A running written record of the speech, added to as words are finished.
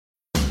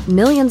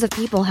Millions of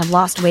people have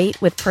lost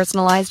weight with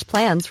personalized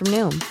plans from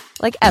Noom.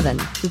 Like Evan,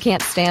 who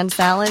can't stand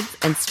salads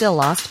and still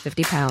lost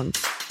 50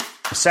 pounds.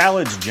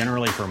 Salads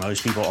generally for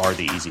most people are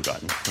the easy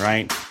button,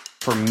 right?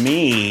 For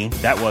me,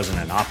 that wasn't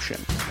an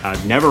option.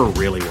 I never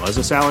really was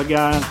a salad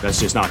guy. That's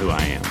just not who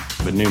I am.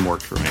 But Noom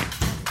worked for me.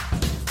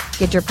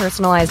 Get your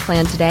personalized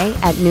plan today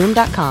at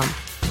Noom.com.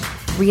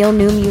 Real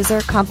Noom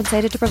user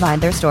compensated to provide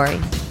their story.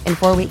 In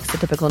 4 weeks, the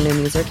typical Noom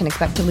user can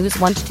expect to lose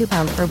 1 to 2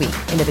 pounds per week.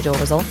 Individual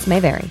results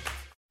may vary.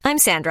 I'm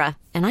Sandra,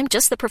 and I'm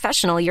just the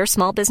professional your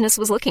small business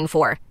was looking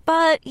for.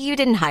 But you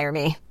didn't hire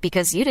me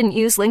because you didn't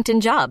use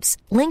LinkedIn Jobs.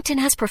 LinkedIn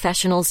has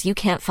professionals you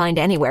can't find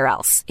anywhere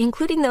else,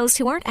 including those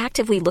who aren't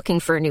actively looking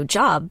for a new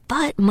job,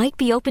 but might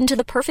be open to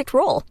the perfect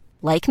role,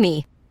 like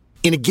me.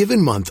 In a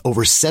given month,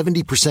 over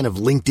 70% of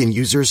LinkedIn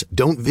users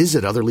don't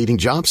visit other leading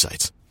job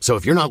sites. So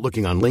if you're not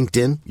looking on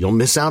LinkedIn, you'll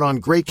miss out on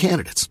great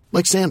candidates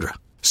like Sandra.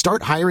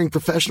 Start hiring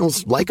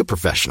professionals like a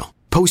professional.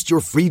 Post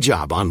your free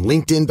job on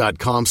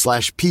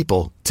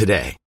linkedin.com/people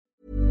today.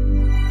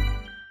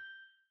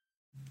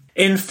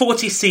 In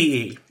 40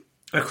 CE,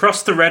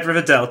 across the Red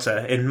River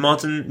Delta in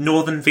modern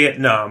northern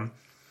Vietnam,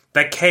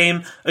 there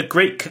came a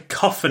great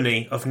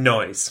cacophony of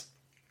noise.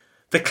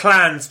 The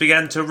clans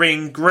began to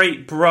ring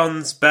great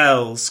bronze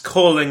bells,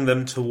 calling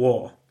them to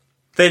war.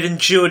 They'd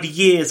endured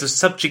years of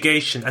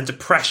subjugation and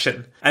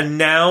oppression, and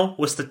now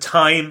was the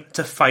time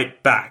to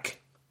fight back.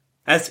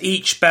 As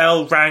each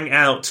bell rang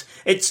out,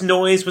 its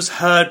noise was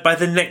heard by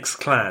the next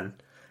clan,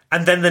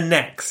 and then the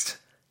next,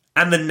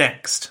 and the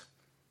next.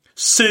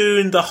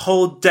 Soon the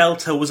whole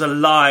delta was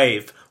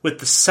alive with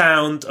the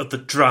sound of the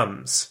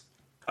drums.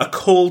 A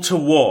call to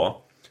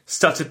war,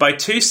 started by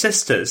two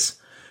sisters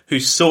who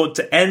sought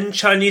to end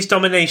Chinese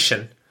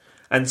domination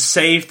and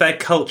save their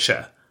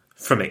culture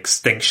from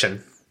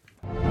extinction.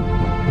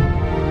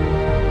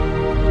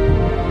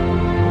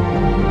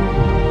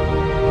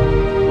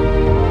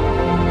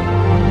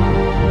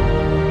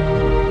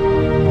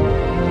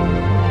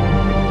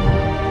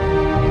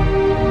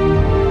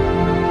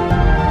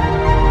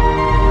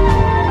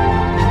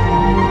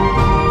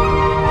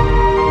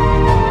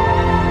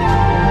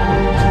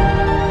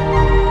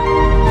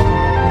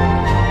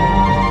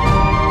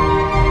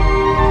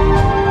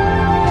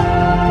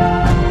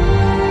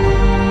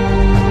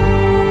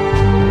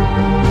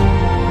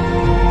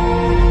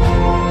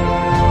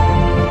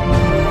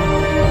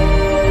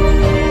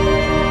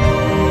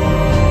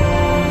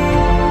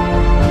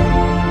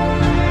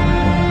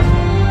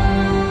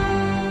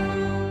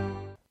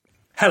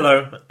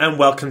 Hello, and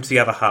welcome to the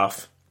other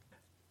half.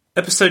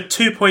 Episode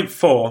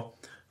 2.4,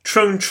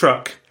 Trung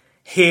Truc,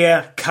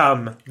 Here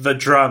Come the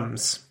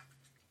Drums.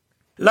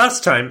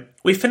 Last time,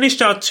 we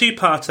finished our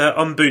two-parter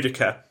on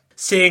Boudica,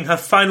 seeing her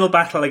final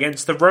battle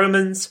against the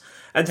Romans,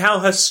 and how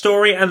her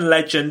story and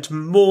legend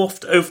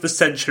morphed over the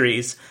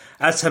centuries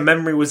as her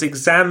memory was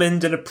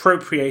examined and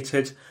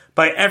appropriated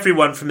by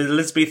everyone from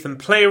Elizabethan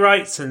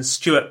playwrights and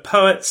Stuart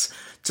poets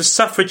to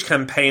suffrage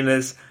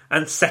campaigners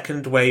and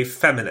second-wave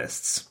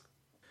feminists.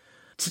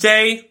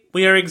 Today,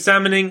 we are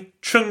examining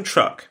Trung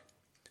Truc,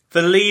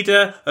 the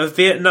leader of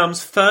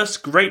Vietnam's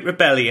first Great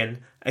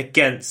Rebellion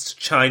against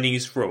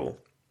Chinese rule.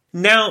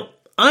 Now,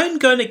 I'm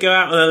going to go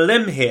out on a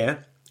limb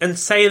here and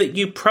say that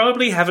you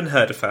probably haven't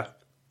heard of her.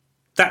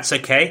 That's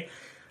okay.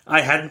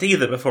 I hadn't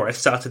either before I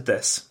started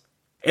this.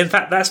 In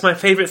fact, that's my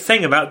favourite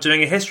thing about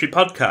doing a history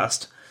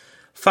podcast,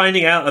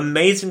 finding out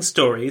amazing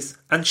stories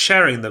and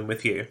sharing them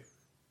with you.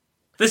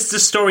 This is a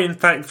story, in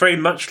fact, very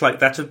much like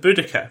that of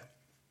Boudica.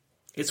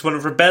 It's one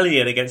of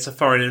rebellion against a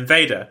foreign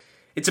invader.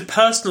 It's a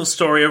personal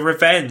story of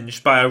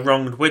revenge by a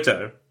wronged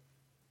widow.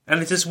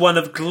 And it is one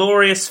of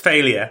glorious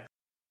failure,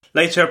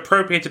 later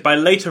appropriated by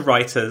later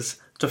writers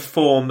to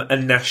form a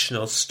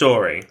national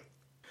story.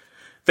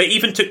 They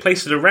even took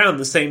place at around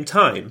the same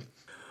time,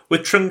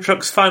 with Trung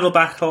Truc's final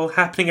battle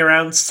happening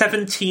around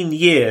 17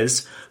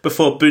 years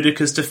before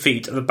Boudica's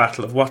defeat at the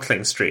Battle of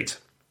Watling Street.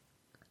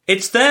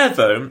 It's there,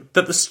 though,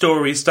 that the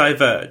stories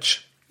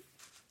diverge.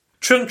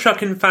 Trung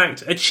Truc, in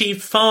fact,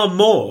 achieved far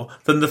more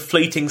than the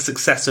fleeting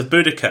success of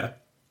Boudica,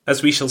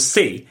 as we shall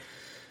see,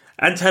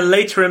 and her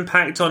later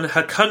impact on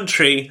her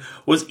country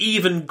was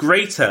even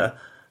greater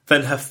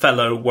than her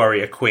fellow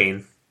warrior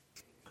queen.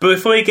 But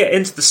before we get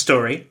into the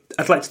story,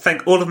 I'd like to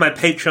thank all of my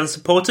Patreon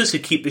supporters who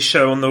keep this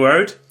show on the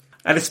road.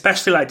 I'd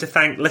especially like to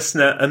thank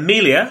listener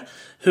Amelia,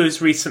 who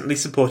has recently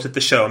supported the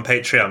show on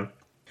Patreon.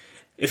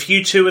 If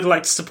you too would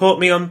like to support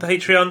me on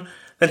Patreon,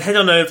 then head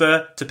on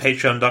over to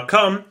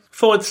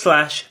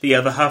patreon.com/The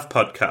Other Half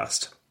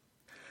Podcast.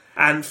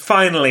 And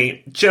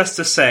finally, just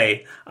to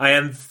say, I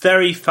am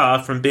very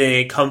far from being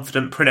a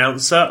confident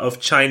pronouncer of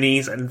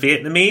Chinese and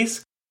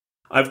Vietnamese.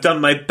 I've done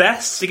my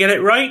best to get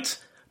it right,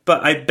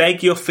 but I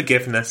beg your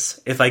forgiveness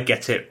if I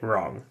get it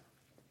wrong.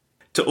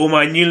 To all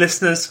my new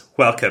listeners,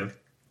 welcome.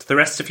 To the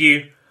rest of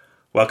you,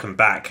 welcome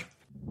back.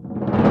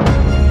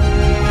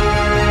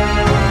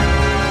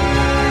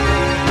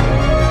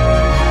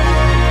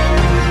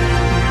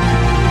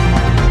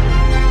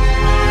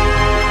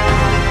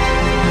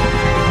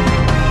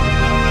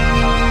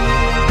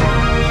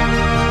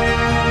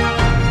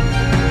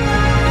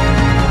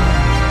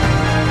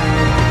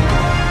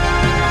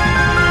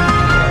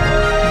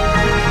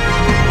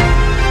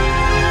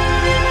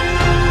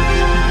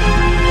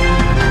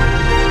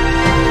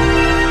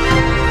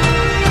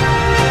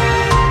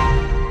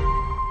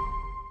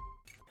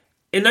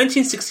 In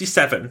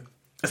 1967,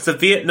 as the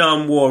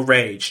Vietnam War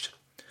raged,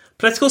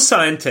 political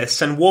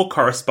scientist and war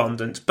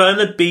correspondent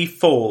Bernard B.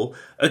 Fall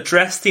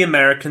addressed the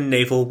American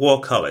Naval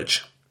War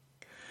College.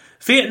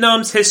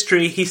 Vietnam's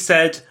history, he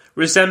said,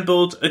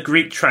 resembled a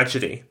Greek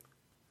tragedy.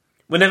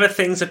 Whenever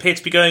things appear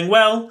to be going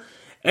well,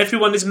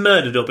 everyone is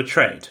murdered or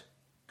betrayed.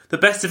 The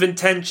best of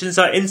intentions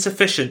are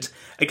insufficient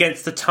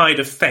against the tide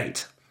of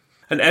fate,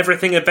 and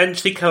everything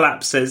eventually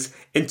collapses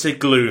into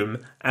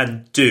gloom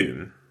and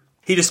doom.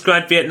 He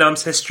described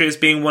Vietnam's history as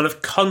being one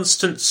of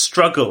constant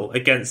struggle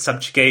against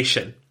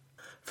subjugation.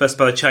 First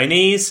by the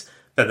Chinese,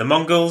 then the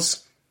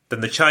Mongols,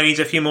 then the Chinese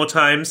a few more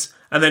times,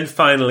 and then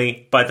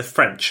finally by the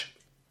French.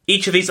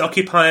 Each of these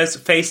occupiers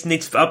faced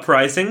native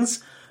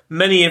uprisings,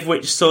 many of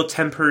which saw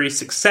temporary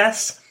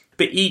success,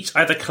 but each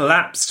either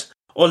collapsed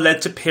or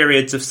led to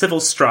periods of civil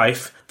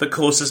strife that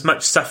caused as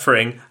much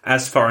suffering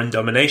as foreign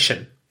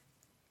domination.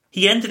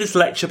 He ended his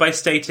lecture by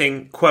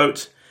stating,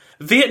 quote,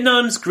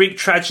 "Vietnam's Greek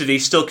tragedy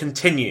still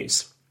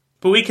continues,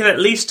 but we can at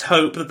least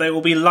hope that there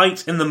will be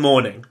light in the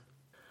morning."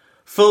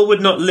 Full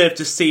would not live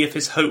to see if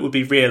his hope would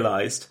be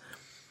realised,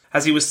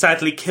 as he was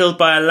sadly killed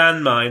by a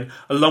landmine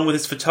along with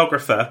his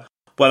photographer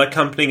while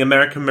accompanying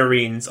American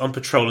Marines on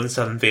patrol in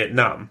southern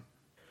Vietnam.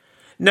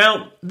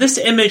 Now, this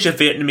image of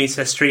Vietnamese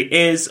history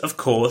is, of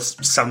course,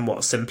 somewhat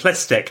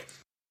simplistic,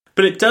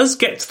 but it does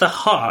get to the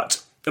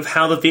heart of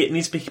how the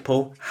Vietnamese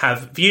people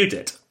have viewed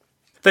it.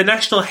 Their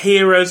national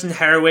heroes and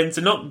heroines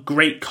are not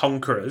great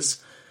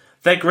conquerors,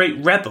 they're great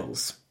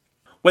rebels.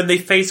 When they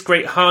face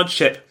great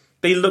hardship,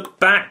 they look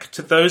back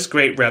to those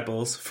great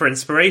rebels for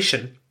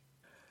inspiration.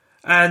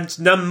 And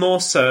none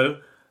more so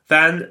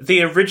than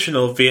the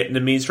original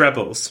Vietnamese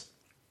rebels,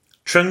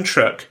 Trung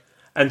Truc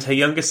and her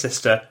younger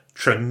sister,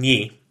 Trung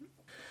Nhi.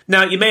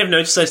 Now, you may have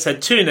noticed I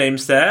said two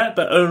names there,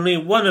 but only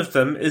one of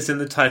them is in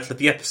the title of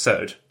the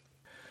episode.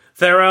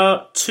 There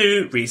are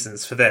two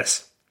reasons for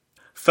this.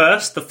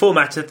 First, the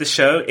format of the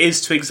show is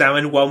to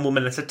examine one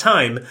woman at a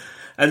time,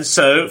 and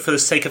so, for the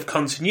sake of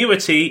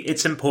continuity,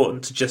 it's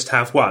important to just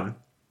have one.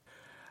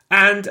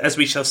 And, as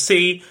we shall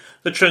see,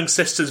 the Trung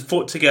sisters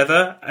fought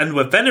together and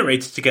were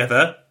venerated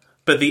together,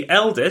 but the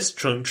eldest,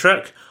 Trung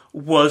Truc,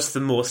 was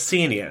the more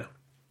senior.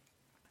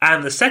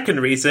 And the second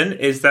reason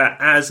is that,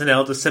 as an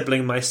elder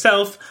sibling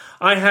myself,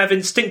 I have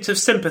instinctive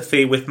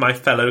sympathy with my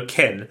fellow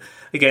kin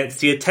against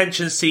the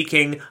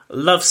attention-seeking,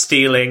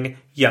 love-stealing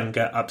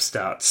younger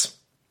upstarts.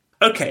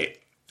 Okay,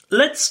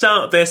 let's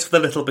start this with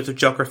a little bit of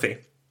geography.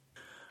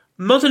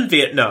 Modern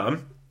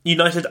Vietnam,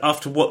 united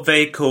after what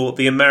they call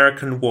the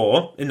American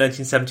War in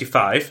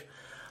 1975,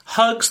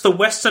 hugs the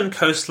western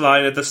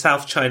coastline of the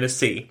South China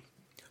Sea,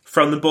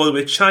 from the border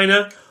with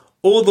China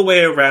all the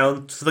way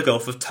around to the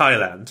Gulf of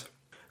Thailand.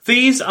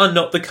 These are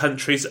not the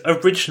country's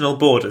original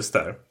borders,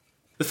 though.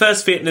 The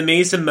first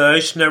Vietnamese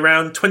emerged in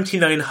around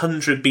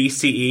 2900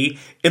 BCE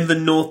in the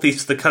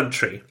northeast of the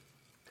country,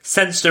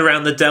 centred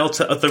around the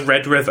delta of the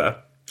Red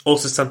River,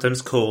 also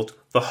sometimes called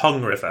the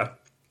Hong River.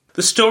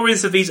 The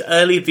stories of these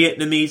early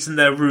Vietnamese and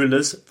their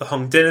rulers, the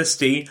Hong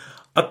dynasty,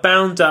 are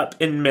bound up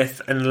in myth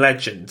and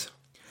legend.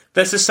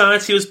 Their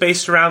society was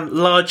based around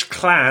large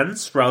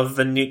clans rather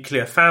than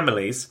nuclear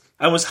families,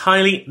 and was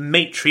highly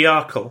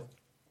matriarchal.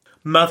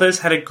 Mothers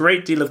had a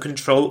great deal of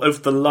control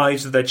over the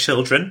lives of their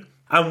children,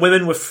 and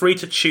women were free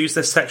to choose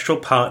their sexual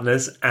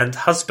partners and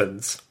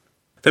husbands.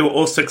 They were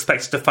also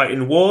expected to fight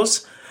in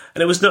wars,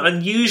 and it was not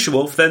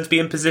unusual for them to be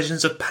in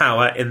positions of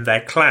power in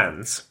their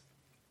clans.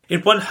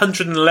 In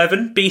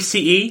 111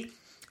 BCE,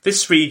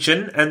 this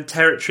region, and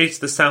territories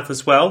to the south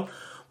as well,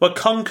 were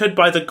conquered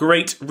by the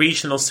great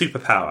regional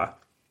superpower,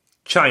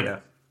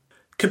 China.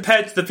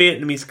 Compared to the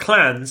Vietnamese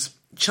clans,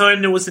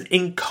 China was an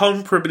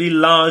incomparably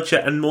larger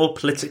and more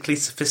politically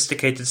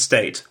sophisticated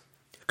state,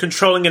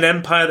 controlling an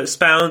empire that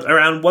spanned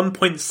around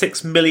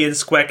 1.6 million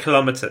square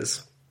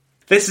kilometres.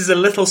 This is a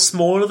little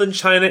smaller than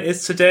China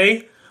is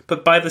today,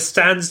 but by the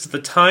standards of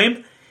the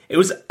time, it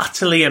was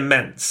utterly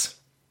immense.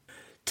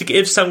 To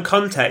give some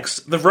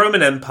context, the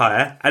Roman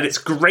Empire, at its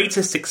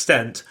greatest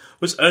extent,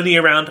 was only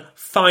around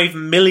 5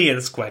 million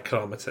square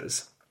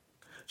kilometres.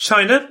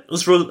 China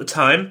was ruled at the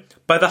time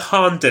by the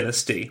Han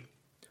dynasty,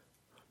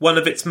 one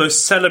of its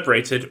most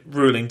celebrated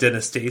ruling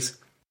dynasties,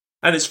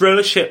 and its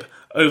rulership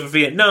over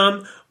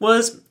Vietnam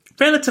was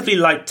relatively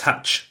light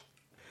touch.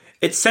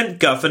 It sent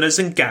governors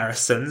and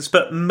garrisons,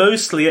 but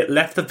mostly it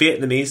left the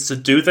Vietnamese to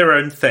do their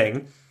own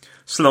thing,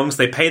 so long as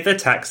they paid their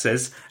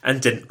taxes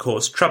and didn't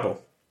cause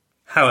trouble.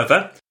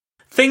 However,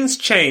 things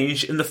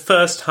changed in the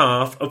first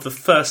half of the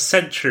 1st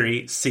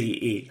century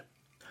CE.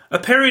 A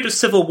period of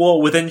civil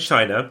war within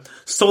China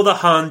saw the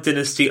Han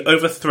dynasty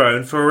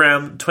overthrown for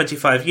around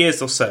 25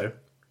 years or so,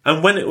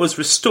 and when it was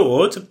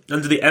restored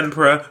under the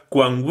Emperor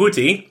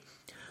Guangwudi,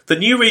 the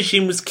new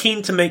regime was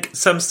keen to make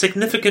some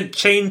significant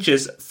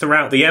changes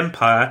throughout the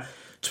empire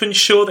to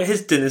ensure that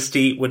his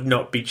dynasty would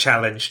not be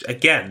challenged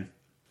again.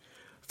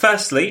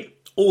 Firstly,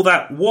 all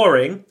that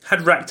warring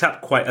had racked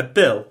up quite a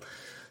bill,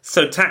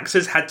 so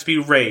taxes had to be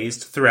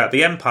raised throughout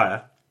the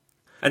empire.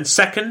 And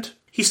second,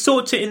 he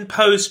sought to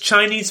impose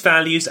Chinese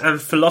values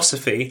and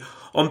philosophy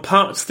on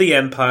parts of the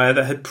empire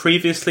that had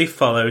previously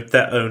followed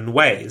their own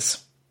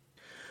ways.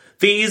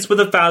 These were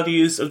the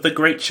values of the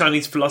great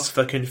Chinese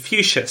philosopher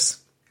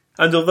Confucius,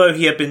 and although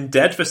he had been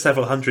dead for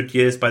several hundred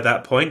years by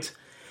that point,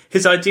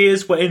 his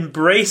ideas were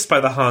embraced by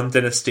the Han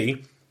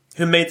dynasty,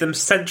 who made them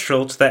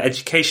central to their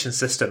education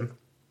system.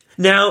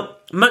 Now,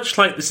 much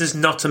like this is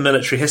not a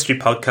military history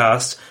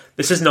podcast,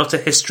 this is not a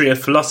history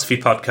of philosophy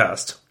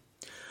podcast.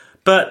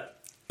 But,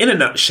 in a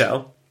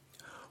nutshell,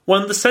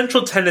 one of the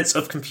central tenets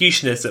of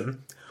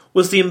Confucianism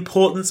was the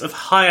importance of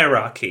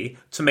hierarchy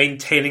to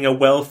maintaining a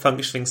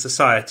well-functioning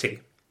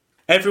society.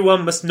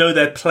 Everyone must know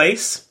their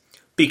place,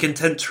 be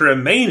content to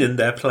remain in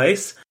their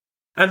place,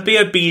 and be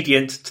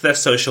obedient to their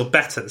social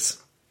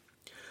betters.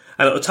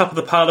 And at the top of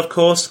the pile, of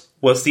course,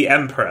 was the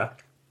emperor.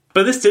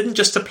 But this didn't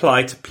just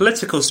apply to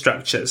political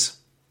structures.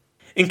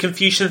 In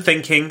Confucian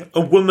thinking,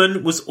 a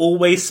woman was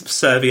always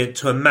subservient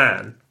to a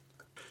man.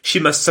 She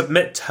must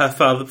submit to her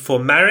father before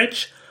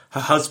marriage,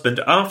 her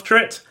husband after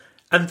it,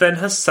 and then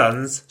her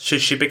sons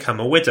should she become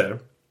a widow.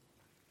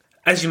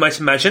 As you might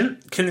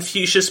imagine,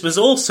 Confucius was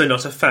also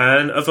not a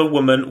fan of a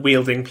woman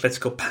wielding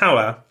political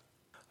power.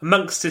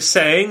 Amongst his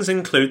sayings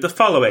include the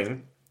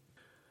following: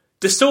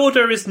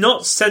 "Disorder is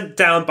not sent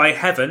down by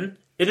heaven,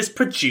 it is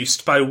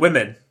produced by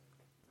women.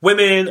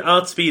 Women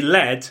are to be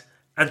led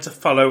and to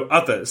follow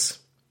others.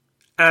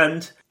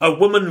 And a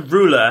woman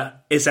ruler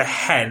is a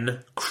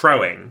hen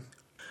crowing."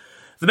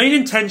 The main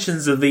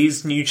intentions of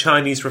these new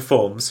Chinese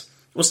reforms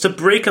was to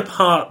break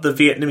apart the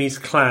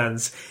Vietnamese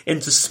clans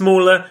into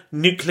smaller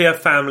nuclear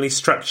family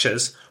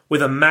structures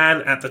with a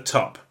man at the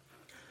top.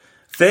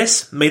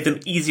 This made them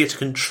easier to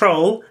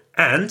control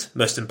and,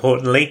 most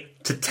importantly,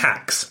 to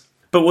tax,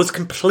 but was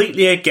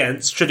completely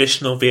against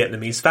traditional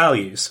Vietnamese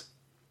values.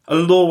 A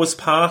law was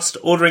passed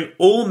ordering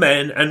all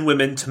men and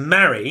women to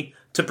marry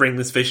to bring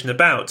this vision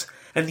about,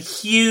 and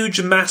huge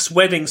mass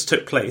weddings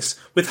took place,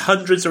 with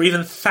hundreds or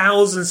even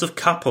thousands of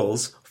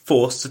couples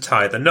forced to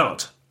tie the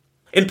knot.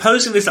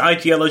 Imposing this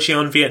ideology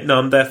on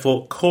Vietnam,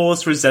 therefore,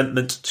 caused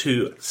resentment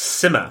to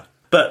simmer.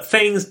 But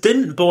things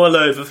didn't boil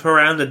over for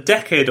around a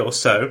decade or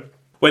so,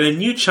 when a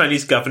new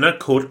Chinese governor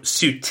called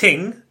Su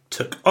Ting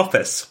took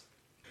office.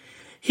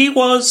 He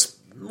was,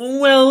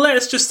 well,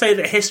 let's just say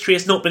that history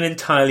has not been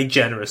entirely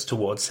generous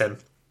towards him.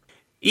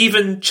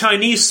 Even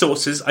Chinese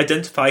sources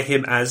identify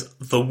him as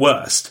the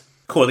worst,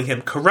 calling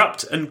him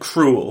corrupt and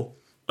cruel,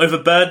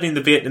 overburdening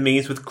the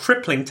Vietnamese with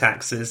crippling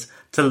taxes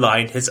to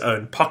line his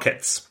own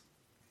pockets.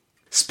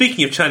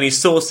 Speaking of Chinese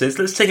sources,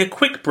 let's take a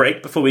quick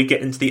break before we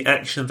get into the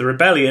action of the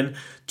rebellion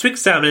to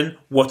examine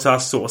what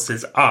our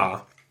sources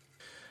are.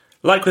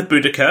 Like with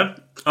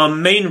Boudica, our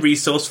main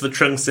resource for the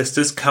Trung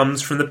sisters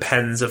comes from the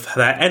pens of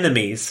their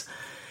enemies,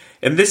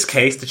 in this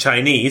case the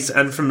Chinese,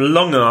 and from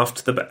long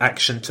after the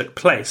action took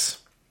place.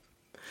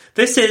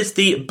 This is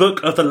the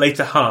Book of the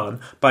Later Han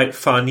by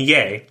Fan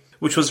Ye,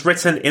 which was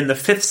written in the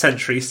 5th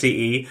century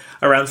CE,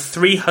 around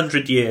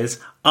 300 years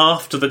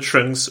after the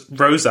Trungs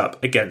rose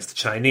up against the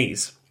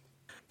Chinese.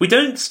 We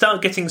don't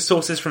start getting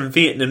sources from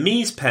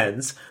Vietnamese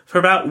pens for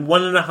about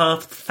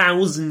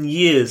 1,500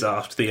 years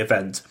after the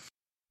event,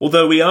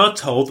 although we are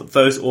told that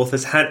those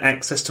authors had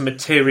access to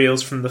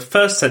materials from the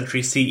 1st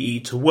century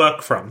CE to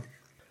work from.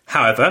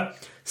 However,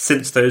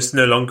 since those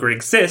no longer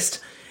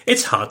exist,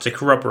 it's hard to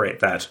corroborate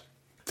that.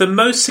 The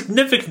most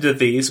significant of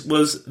these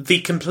was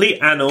the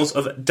Complete Annals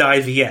of Dai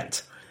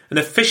Viet, an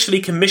officially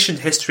commissioned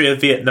history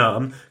of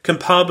Vietnam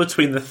compiled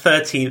between the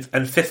 13th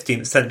and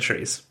 15th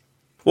centuries.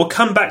 We'll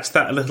come back to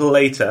that a little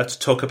later to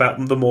talk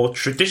about the more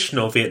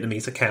traditional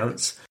Vietnamese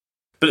accounts,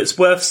 but it's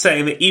worth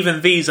saying that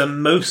even these are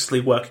mostly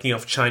working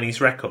off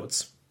Chinese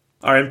records.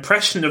 Our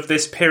impression of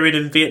this period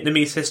in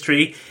Vietnamese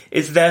history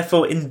is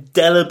therefore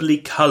indelibly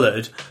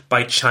coloured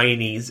by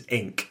Chinese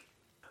ink.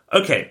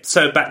 Okay,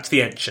 so back to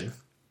the action.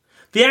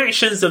 The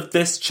actions of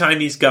this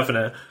Chinese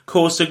governor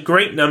caused a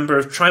great number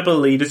of tribal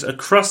leaders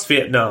across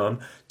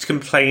Vietnam to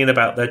complain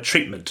about their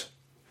treatment.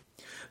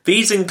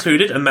 These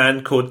included a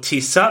man called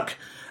T Suc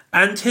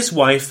and his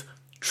wife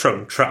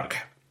Trung Truc.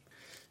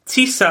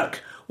 T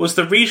Suc was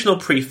the regional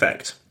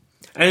prefect,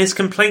 and his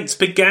complaints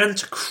began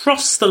to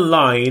cross the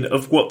line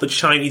of what the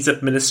Chinese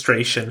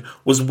administration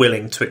was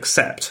willing to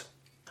accept.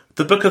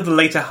 The Book of the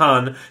Later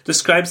Han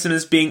describes him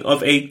as being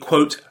of a,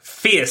 quote,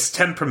 fierce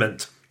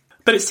temperament,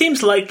 but it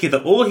seems likely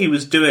that all he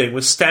was doing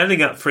was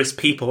standing up for his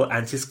people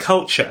and his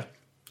culture,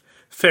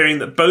 fearing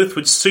that both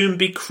would soon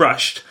be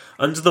crushed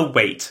under the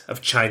weight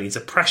of Chinese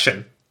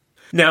oppression.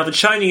 Now, the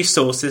Chinese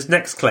sources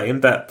next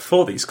claim that,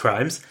 for these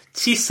crimes,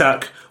 T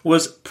Suc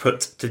was put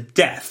to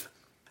death,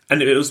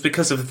 and it was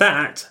because of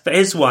that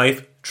his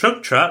wife,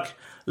 Trung Truc,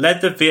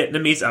 led the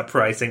Vietnamese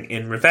uprising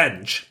in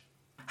revenge.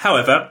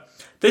 However,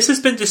 this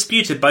has been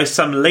disputed by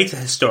some later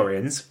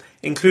historians,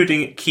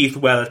 including Keith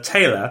Weller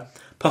Taylor,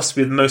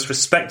 possibly the most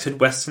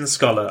respected Western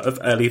scholar of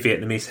early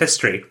Vietnamese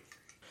history.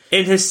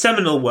 In his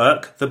seminal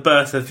work, The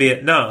Birth of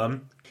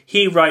Vietnam,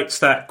 he writes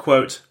that,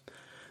 quote,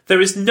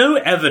 "There is no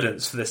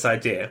evidence for this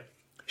idea.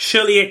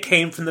 Surely it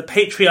came from the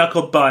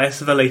patriarchal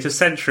bias of the later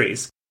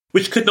centuries,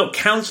 which could not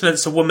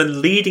countenance a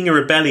woman leading a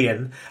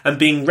rebellion and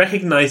being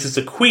recognised as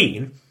a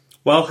queen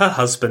while her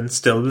husband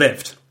still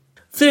lived.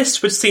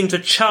 This would seem to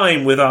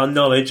chime with our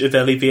knowledge of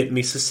early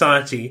Vietnamese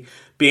society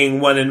being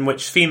one in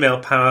which female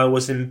power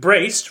was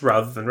embraced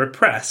rather than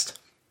repressed.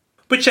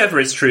 Whichever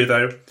is true,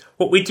 though,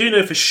 what we do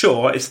know for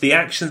sure is the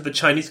actions of the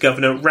Chinese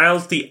governor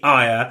roused the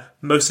ire,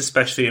 most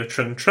especially of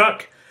Trung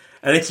Truc,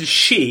 and it is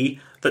she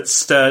that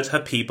stirred her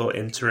people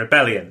into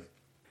rebellion.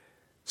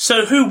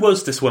 So who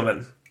was this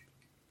woman?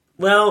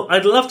 Well,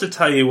 I'd love to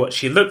tell you what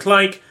she looked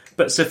like,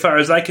 but so far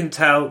as I can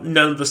tell,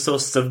 none of the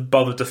sources have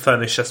bothered to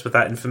furnish us with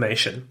that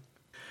information.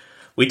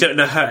 We don't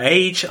know her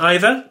age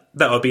either.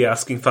 That would be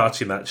asking far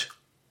too much.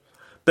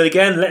 But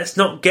again, let's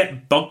not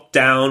get bogged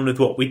down with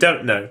what we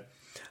don't know,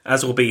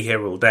 as we'll be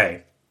here all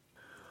day.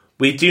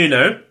 We do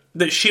know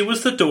that she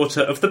was the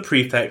daughter of the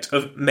prefect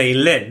of Mei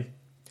Linh,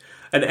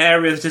 an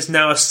area that is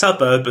now a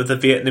suburb of the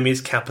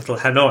Vietnamese capital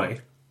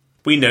Hanoi.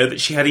 We know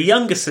that she had a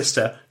younger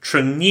sister,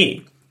 Trung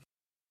Nhi,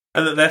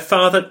 and that their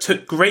father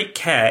took great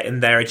care in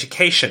their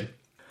education.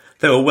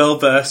 They were well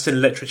versed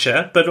in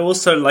literature, but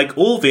also, like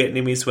all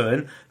Vietnamese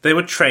women, they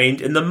were trained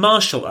in the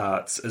martial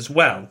arts as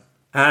well.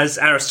 As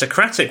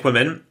aristocratic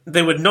women,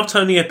 they would not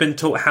only have been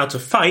taught how to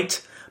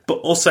fight, but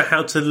also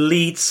how to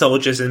lead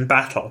soldiers in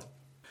battle.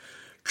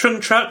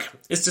 Trung Truc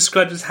is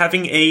described as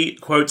having a,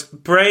 quote,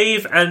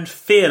 brave and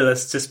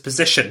fearless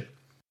disposition,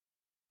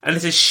 and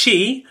it is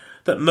she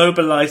that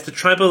mobilised the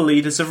tribal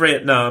leaders of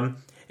Vietnam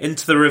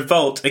into the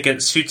revolt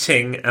against Xu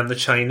Ting and the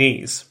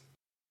Chinese.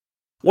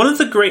 One of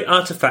the great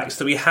artefacts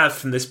that we have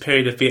from this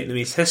period of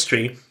Vietnamese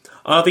history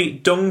are the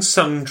Dong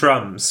Sung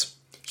drums,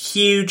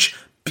 huge,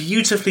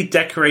 beautifully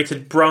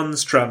decorated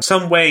bronze drums,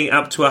 some weighing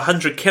up to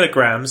 100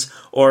 kilograms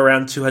or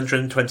around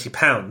 220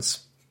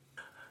 pounds.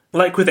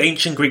 Like with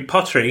ancient Greek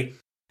pottery,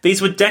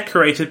 these were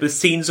decorated with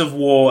scenes of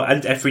war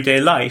and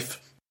everyday life,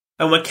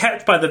 and were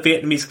kept by the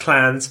Vietnamese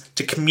clans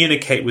to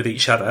communicate with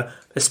each other,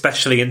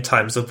 especially in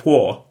times of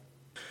war.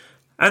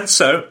 And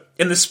so,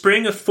 in the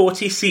spring of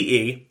 40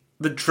 CE,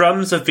 the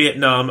drums of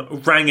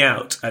Vietnam rang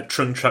out at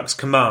Trung Truc's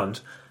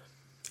command,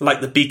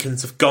 like the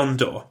beacons of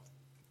Gondor.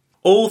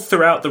 All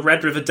throughout the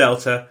Red River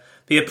Delta,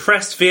 the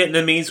oppressed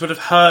Vietnamese would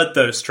have heard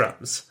those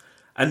drums,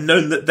 and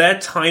known that their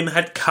time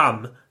had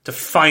come to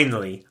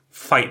finally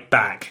fight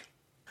back.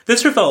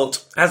 This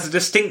revolt has a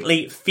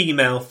distinctly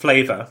female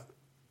flavour.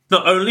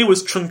 Not only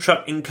was Trung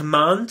Truc in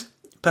command,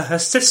 but her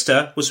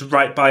sister was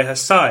right by her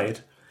side,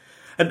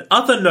 and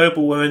other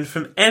noblewomen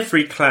from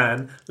every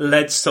clan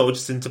led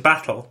soldiers into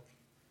battle.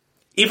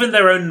 Even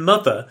their own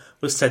mother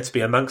was said to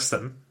be amongst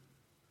them.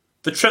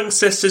 The Trung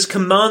sisters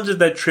commanded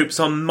their troops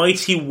on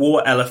mighty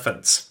war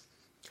elephants,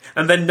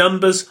 and their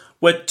numbers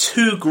were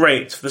too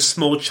great for the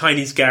small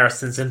Chinese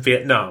garrisons in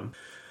Vietnam.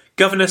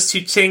 Governor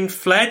Xu Ting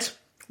fled,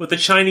 with the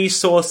Chinese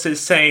sources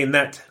saying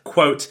that,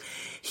 quote,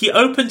 he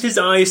opened his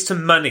eyes to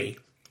money,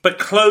 but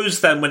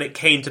closed them when it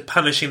came to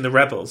punishing the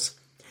rebels.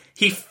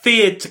 He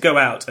feared to go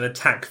out and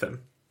attack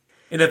them.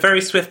 In a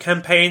very swift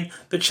campaign,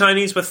 the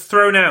Chinese were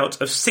thrown out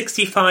of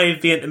 65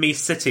 Vietnamese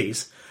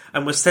cities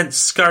and were sent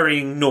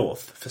scurrying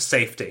north for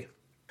safety.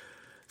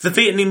 The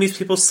Vietnamese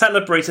people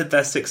celebrated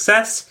their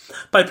success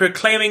by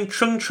proclaiming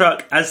Trung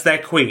Truc as their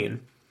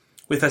queen,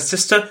 with her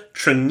sister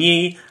Trung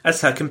Nhi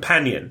as her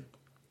companion.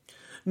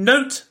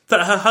 Note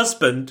that her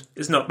husband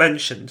is not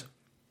mentioned.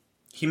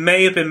 He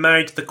may have been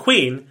married to the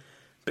queen,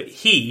 but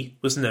he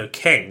was no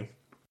king.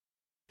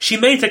 She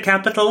made her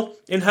capital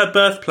in her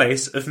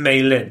birthplace of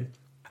Mei Linh,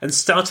 and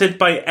started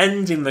by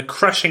ending the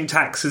crushing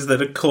taxes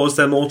that had caused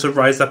them all to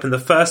rise up in the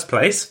first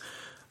place,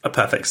 a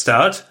perfect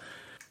start.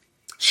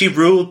 She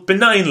ruled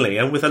benignly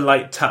and with a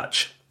light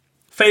touch,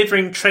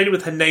 favouring trade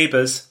with her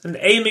neighbours and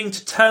aiming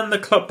to turn the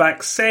clock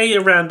back, say,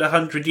 around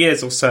 100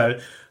 years or so,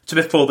 to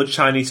before the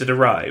Chinese had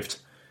arrived.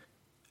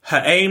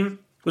 Her aim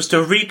was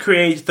to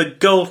recreate the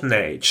golden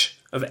age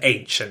of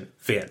ancient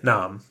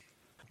Vietnam.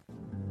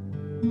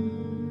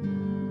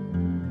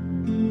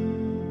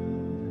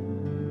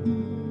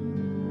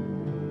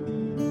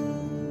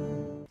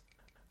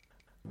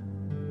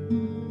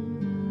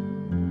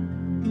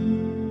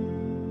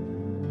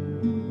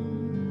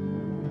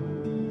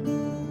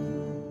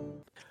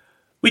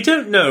 We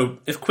don't know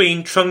if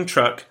Queen Trung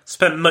Truc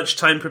spent much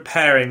time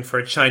preparing for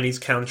a Chinese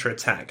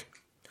counterattack,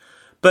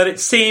 but it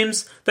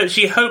seems that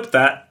she hoped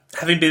that,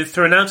 having been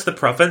thrown out of the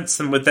province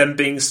and with them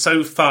being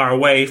so far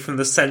away from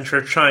the centre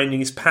of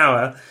Chinese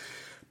power,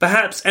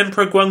 perhaps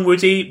Emperor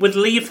Gwangwudi would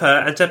leave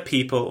her and her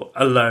people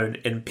alone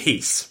in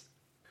peace.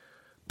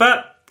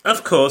 But,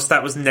 of course,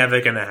 that was never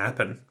going to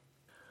happen.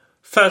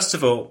 First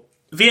of all,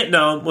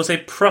 Vietnam was a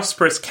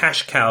prosperous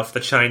cash cow for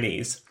the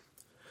Chinese,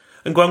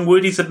 and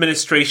Gwangwudi's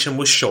administration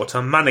was short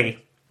on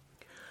money.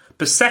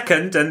 But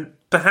second, and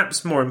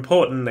perhaps more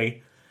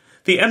importantly,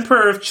 the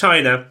Emperor of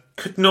China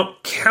could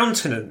not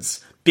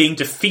countenance being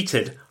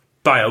defeated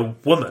by a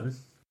woman.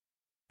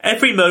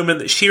 Every moment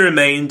that she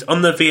remained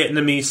on the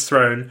Vietnamese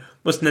throne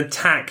was an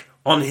attack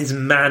on his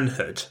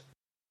manhood.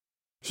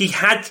 He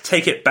had to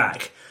take it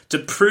back to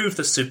prove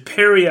the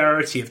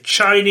superiority of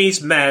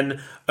Chinese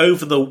men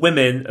over the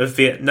women of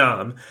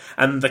Vietnam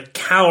and the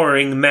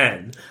cowering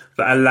men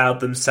that allowed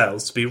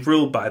themselves to be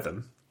ruled by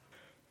them.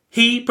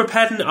 He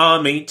prepared an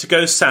army to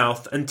go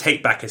south and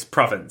take back his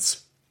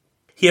province.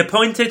 He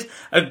appointed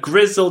a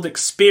grizzled,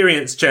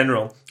 experienced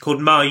general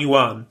called Ma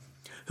Yuan,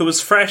 who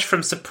was fresh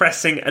from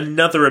suppressing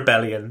another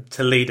rebellion,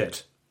 to lead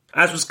it.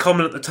 As was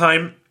common at the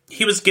time,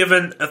 he was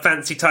given a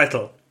fancy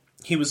title.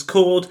 He was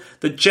called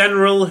the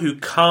General Who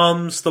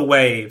Calms the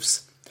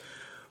Waves,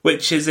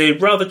 which is a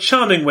rather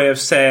charming way of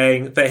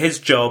saying that his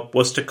job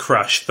was to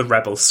crush the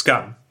rebel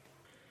scum.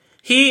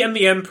 He and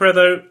the Emperor,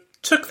 though,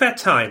 took their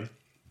time,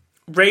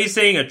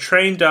 raising a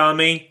trained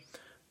army,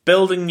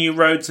 building new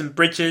roads and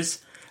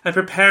bridges, and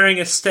preparing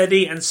a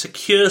steady and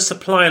secure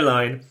supply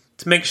line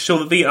to make sure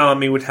that the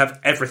army would have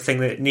everything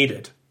that it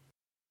needed.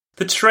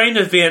 The terrain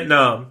of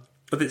Vietnam,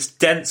 with its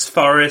dense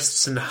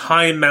forests and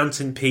high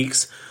mountain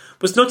peaks,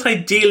 was not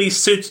ideally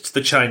suited to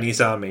the Chinese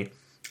army,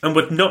 and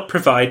would not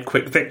provide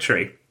quick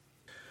victory.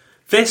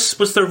 This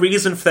was the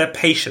reason for their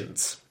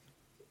patience,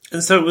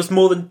 and so it was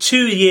more than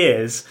 2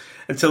 years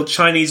until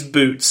Chinese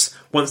boots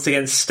once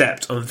again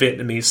stepped on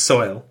Vietnamese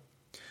soil.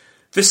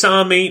 This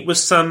army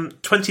was some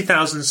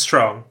 20,000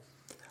 strong,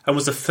 and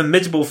was a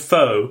formidable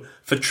foe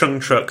for Trung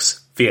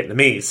Truc's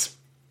Vietnamese.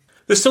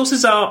 The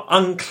sources are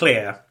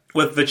unclear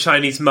whether the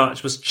Chinese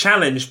march was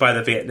challenged by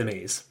the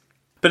Vietnamese,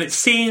 but it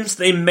seems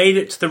they made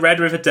it to the Red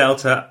River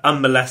Delta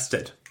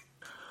unmolested.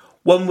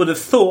 One would have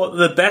thought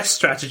that the best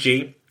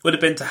strategy would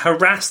have been to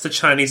harass the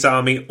Chinese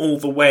army all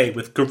the way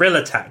with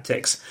guerrilla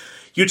tactics,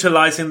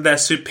 utilising their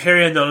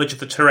superior knowledge of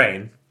the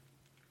terrain.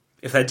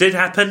 If that did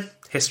happen,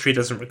 history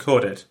doesn't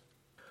record it.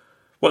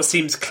 What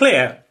seems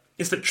clear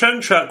is that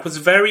Trung Truc was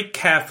very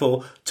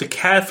careful to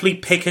carefully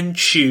pick and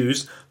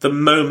choose the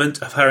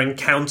moment of her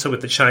encounter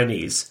with the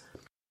Chinese,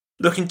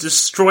 looking to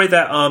destroy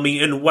their army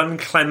in one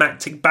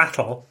climactic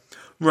battle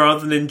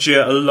rather than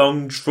endure a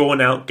long,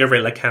 drawn-out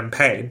guerrilla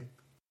campaign.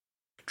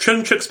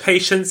 Trung Truc's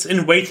patience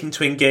in waiting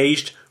to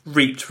engage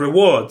reaped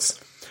rewards,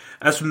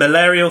 as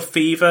malarial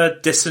fever,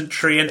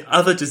 dysentery and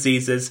other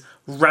diseases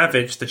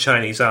ravaged the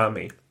Chinese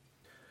army.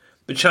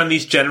 The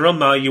Chinese general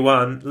Ma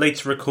Yuan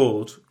later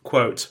recalled,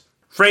 quote,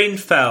 "Rain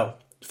fell,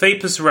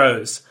 vapours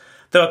rose,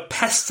 there were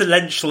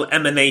pestilential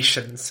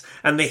emanations,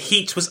 and the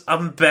heat was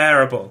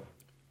unbearable.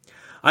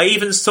 I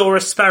even saw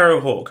a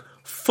sparrowhawk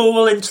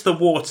fall into the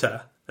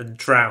water and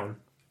drown."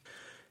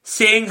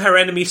 Seeing her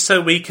enemy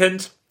so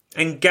weakened,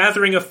 and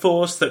gathering a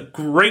force that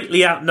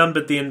greatly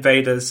outnumbered the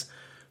invaders,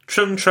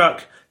 Trung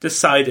Truc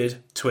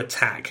decided to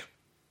attack.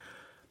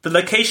 The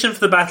location for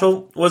the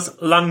battle was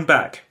Lung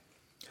Bak,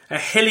 a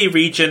hilly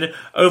region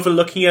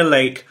overlooking a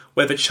lake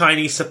where the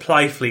Chinese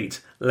supply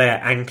fleet lay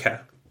at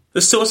anchor.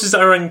 The sources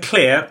are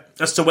unclear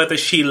as to whether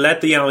she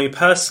led the army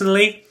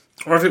personally,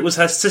 or if it was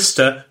her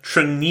sister,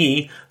 Trung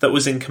Nhi, that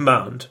was in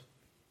command.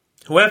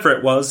 Whoever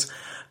it was,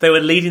 they were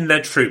leading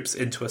their troops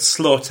into a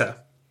slaughter.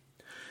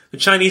 The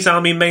Chinese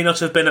army may not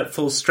have been at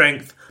full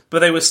strength, but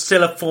they were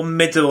still a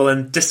formidable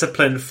and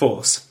disciplined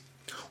force,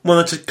 one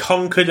that had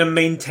conquered and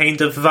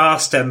maintained a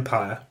vast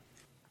empire.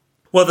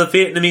 While the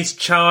Vietnamese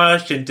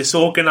charged in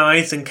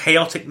disorganised and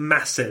chaotic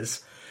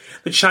masses,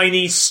 the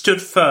Chinese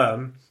stood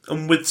firm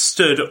and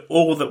withstood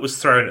all that was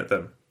thrown at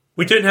them.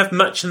 We don't have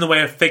much in the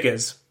way of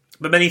figures,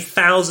 but many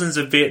thousands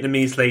of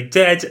Vietnamese lay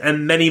dead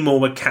and many more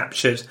were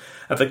captured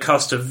at the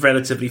cost of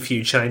relatively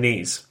few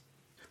Chinese.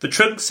 The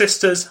Truc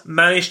sisters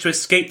managed to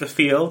escape the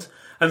field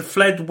and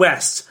fled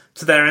west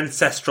to their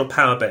ancestral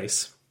power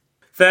base.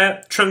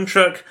 There, Trung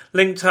Truc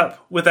linked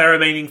up with their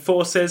remaining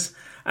forces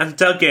and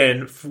dug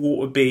in for what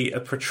would be a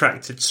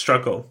protracted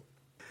struggle.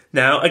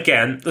 Now,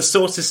 again, the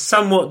sources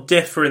somewhat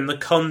differ in the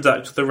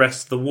conduct of the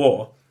rest of the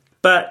war,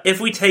 but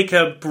if we take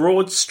a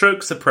broad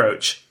strokes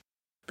approach,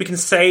 we can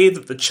say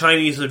that the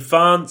Chinese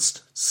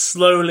advanced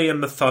slowly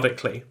and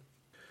methodically.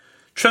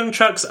 Trung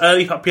Truc's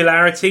early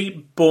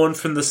popularity, born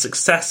from the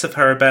success of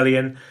her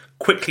rebellion,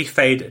 quickly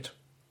faded.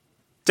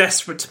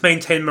 Desperate to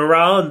maintain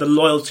morale and the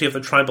loyalty of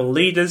the tribal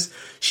leaders,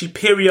 she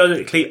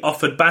periodically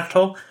offered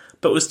battle,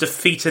 but was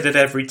defeated at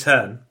every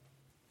turn.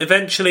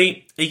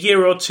 Eventually, a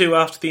year or two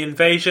after the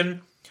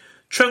invasion,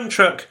 Trung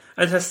Truc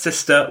and her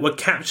sister were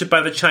captured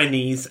by the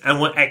Chinese and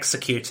were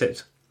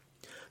executed.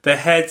 Their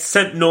heads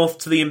sent north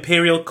to the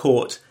imperial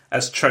court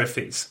as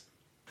trophies.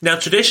 Now,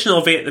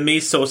 traditional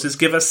Vietnamese sources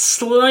give a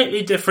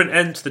slightly different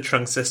end to the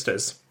Trung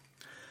sisters,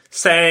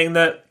 saying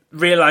that,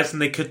 realising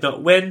they could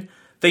not win,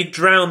 they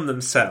drowned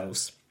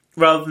themselves,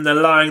 rather than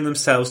allowing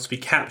themselves to be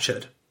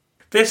captured.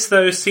 This,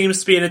 though, seems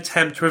to be an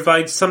attempt to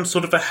provide some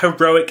sort of a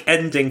heroic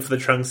ending for the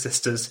Trung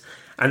sisters,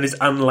 and is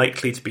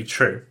unlikely to be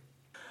true.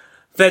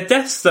 Their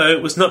deaths, though,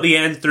 was not the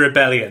end of the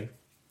rebellion,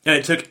 and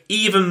it took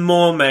even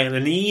more men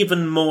and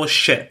even more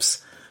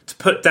ships to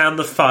put down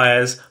the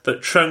fires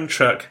that Trung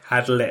Truc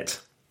had lit.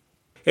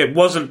 It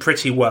wasn't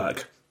pretty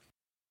work.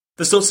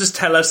 The sources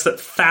tell us that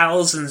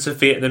thousands of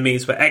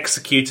Vietnamese were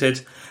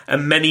executed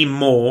and many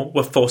more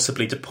were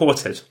forcibly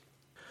deported.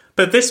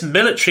 But this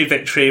military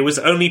victory was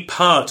only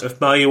part of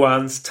Ma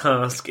Yuan's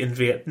task in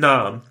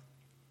Vietnam.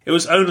 It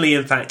was only,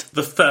 in fact,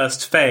 the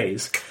first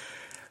phase.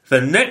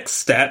 The next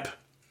step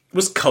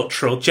was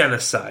cultural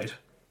genocide.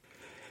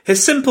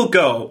 His simple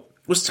goal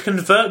was to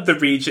convert the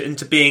region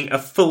into being a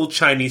full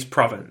Chinese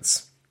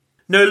province.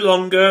 No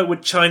longer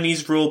would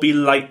Chinese rule be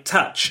light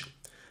touch.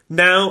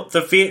 Now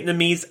the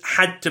Vietnamese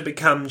had to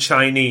become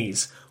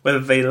Chinese, whether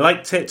they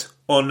liked it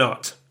or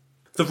not.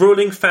 The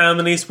ruling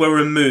families were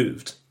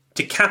removed,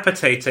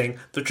 decapitating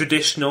the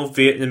traditional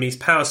Vietnamese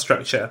power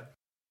structure,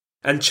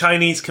 and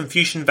Chinese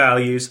Confucian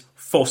values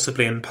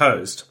forcibly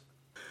imposed.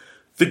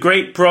 The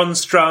great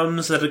bronze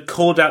drums that had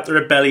called out the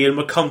rebellion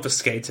were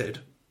confiscated.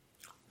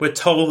 We're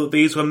told that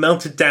these were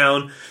melted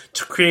down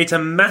to create a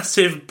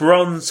massive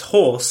bronze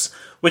horse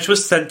which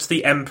was sent to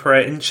the emperor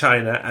in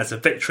China as a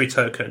victory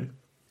token.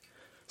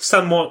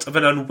 Somewhat of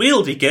an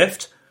unwieldy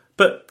gift,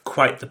 but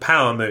quite the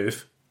power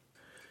move.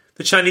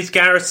 The Chinese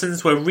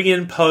garrisons were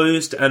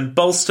reimposed and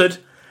bolstered,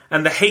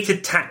 and the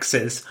hated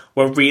taxes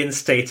were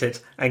reinstated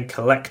and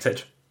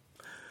collected.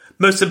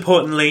 Most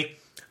importantly,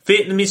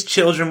 Vietnamese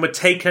children were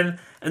taken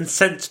and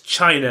sent to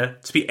China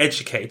to be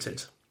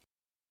educated.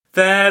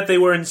 There they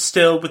were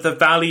instilled with the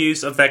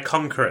values of their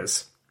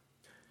conquerors.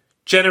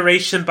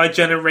 Generation by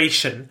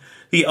generation,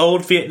 the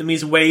old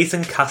Vietnamese ways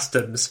and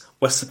customs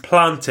were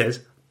supplanted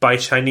by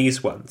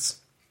Chinese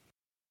ones.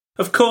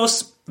 Of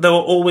course, there were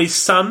always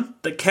some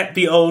that kept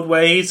the old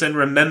ways and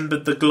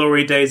remembered the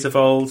glory days of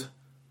old.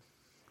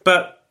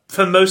 But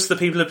for most of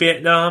the people of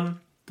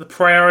Vietnam, the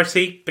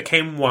priority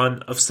became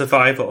one of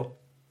survival.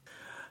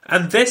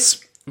 And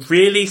this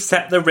really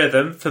set the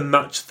rhythm for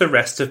much of the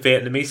rest of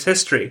Vietnamese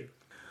history,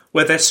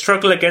 where their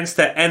struggle against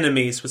their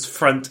enemies was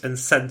front and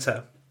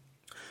centre.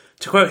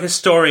 To quote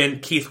historian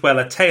Keith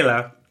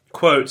Weller-Taylor,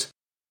 quote,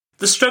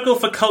 "The struggle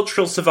for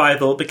cultural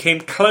survival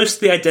became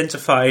closely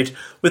identified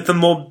with the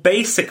more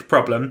basic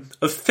problem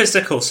of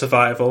physical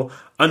survival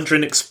under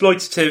an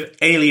exploitative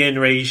alien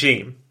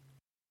regime.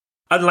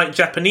 Unlike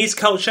Japanese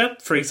culture,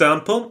 for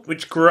example,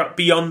 which grew up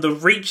beyond the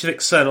reach of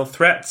external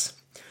threats,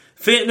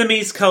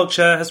 Vietnamese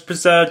culture has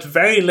preserved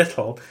very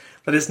little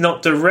that is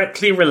not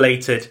directly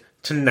related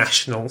to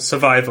national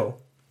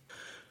survival."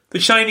 The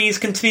Chinese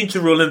continued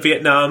to rule in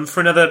Vietnam for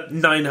another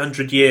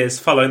 900 years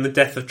following the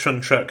death of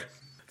Trung Truc,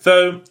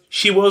 though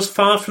she was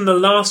far from the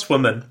last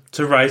woman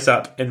to rise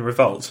up in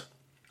revolt.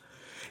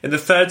 In the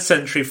 3rd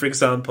century, for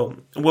example,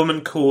 a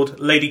woman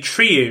called Lady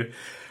Trieu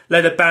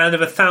led a band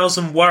of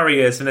 1,000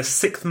 warriors in a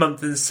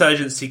 6-month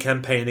insurgency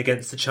campaign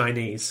against the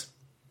Chinese.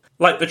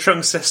 Like the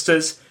Trung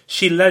sisters,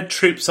 she led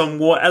troops on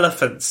war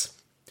elephants.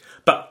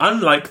 But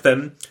unlike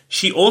them,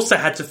 she also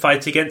had to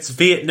fight against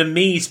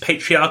Vietnamese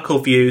patriarchal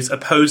views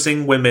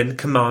opposing women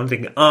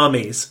commanding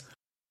armies.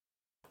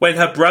 When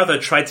her brother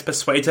tried to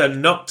persuade her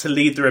not to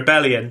lead the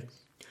rebellion,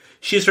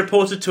 she is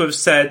reported to have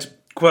said,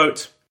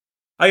 quote,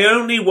 "I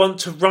only want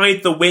to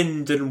ride the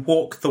wind and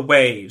walk the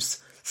waves,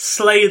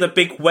 slay the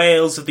big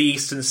whales of the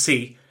Eastern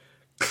Sea,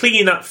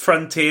 clean up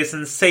frontiers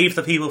and save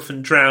the people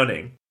from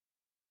drowning.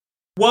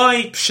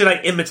 Why should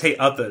I imitate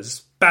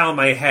others, bow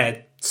my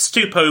head,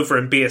 stoop over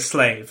and be a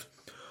slave?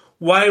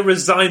 Why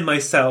resign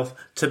myself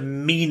to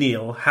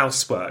menial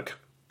housework?"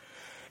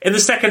 In the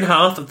second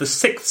half of the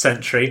 6th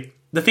century,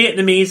 the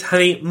Vietnamese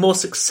had a more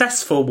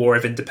successful war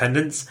of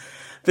independence,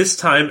 this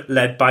time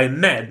led by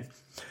men,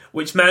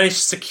 which managed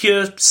to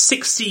secure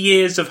 60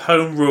 years of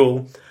home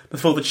rule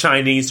before the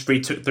Chinese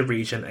retook the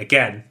region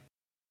again.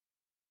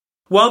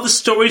 While the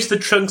stories of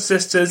the Trung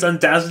sisters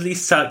undoubtedly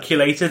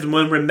circulated and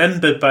were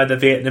remembered by the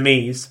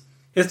Vietnamese,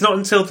 it's not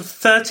until the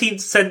 13th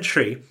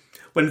century,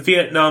 when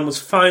Vietnam was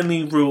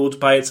finally ruled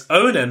by its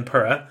own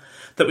emperor,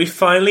 that we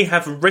finally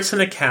have written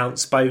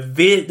accounts by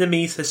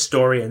Vietnamese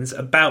historians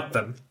about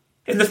them.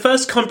 In the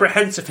first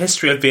comprehensive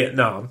history of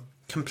Vietnam,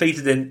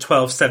 completed in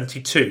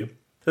 1272,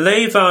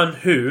 Le Van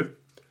Hu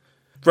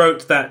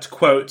wrote that,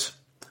 quote,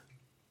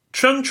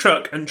 "Trung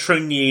Truc and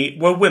Trung Nhi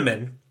were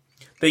women.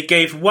 They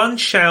gave one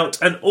shout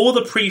and all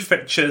the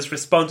prefectures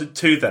responded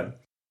to them.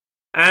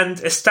 And,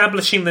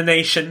 establishing the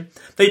nation,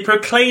 they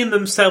proclaimed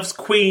themselves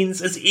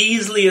queens as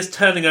easily as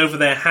turning over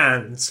their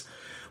hands,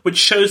 which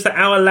shows that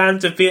our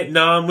land of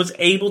Vietnam was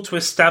able to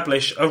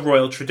establish a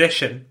royal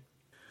tradition.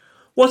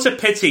 What a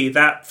pity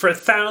that, for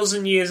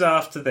 1,000 years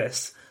after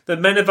this, the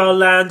men of our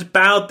land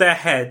bowed their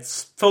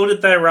heads,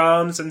 folded their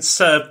arms, and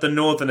served the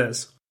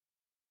northerners.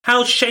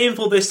 How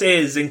shameful this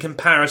is in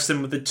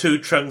comparison with the 2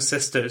 Trung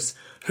sisters,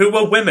 who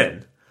were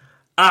women.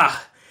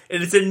 Ah,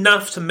 it is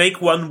enough to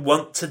make one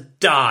want to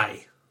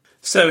die."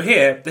 So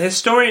here, the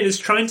historian is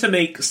trying to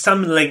make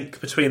some link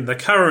between the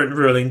current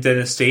ruling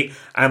dynasty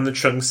and the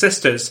Trung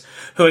sisters,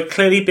 who are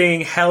clearly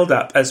being held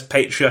up as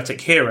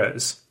patriotic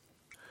heroes.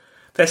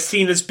 They're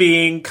seen as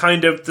being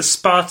kind of the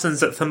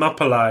Spartans at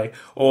Thermopylae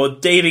or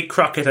Davy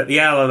Crockett at the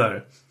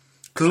Alamo.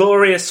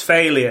 Glorious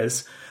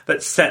failures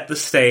that set the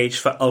stage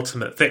for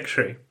ultimate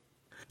victory.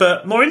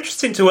 But more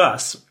interesting to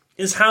us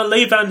is how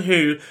Le Van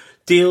Hu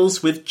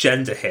deals with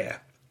gender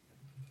here.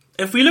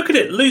 If we look at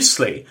it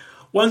loosely,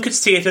 one could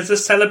see it as a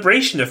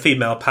celebration of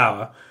female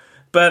power,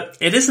 But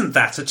it isn't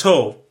that at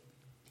all.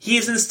 He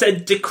is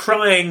instead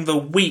decrying the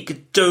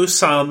weak,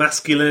 docile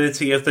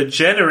masculinity of the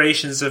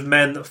generations of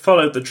men that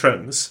followed the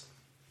Trungs.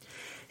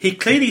 He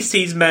clearly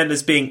sees men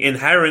as being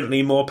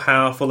inherently more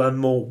powerful and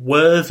more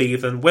worthy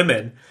than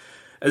women,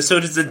 and so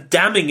it is a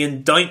damning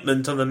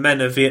indictment on the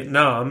men of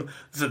Vietnam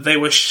that they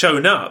were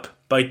shown up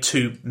by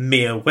two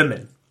mere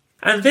women.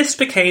 And this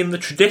became the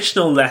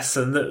traditional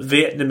lesson that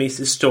Vietnamese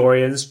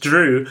historians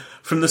drew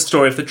from the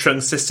story of the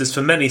Trung sisters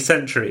for many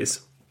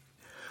centuries.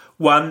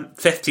 One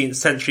 15th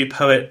century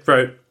poet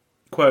wrote,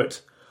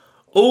 quote,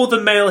 "All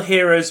the male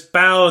heroes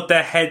bowed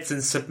their heads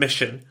in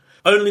submission.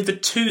 Only the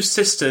two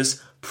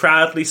sisters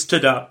proudly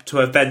stood up to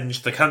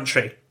avenge the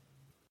country."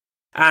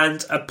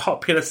 And a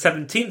popular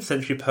 17th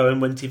century poem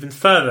went even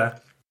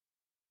further.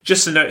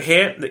 Just a note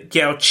here that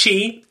Giao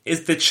Chi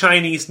is the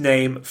Chinese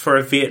name for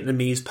a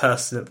Vietnamese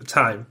person at the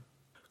time.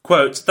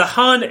 Quote, "The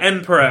Han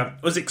Emperor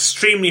was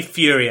extremely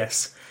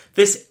furious,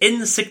 this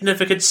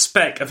insignificant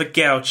speck of a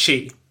Giao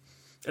Chi.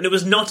 And it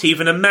was not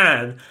even a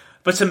man,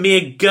 but a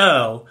mere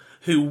girl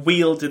who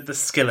wielded the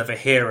skill of a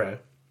hero."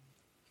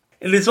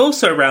 It is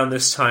also around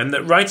this time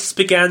that writers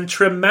began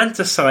to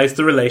romanticize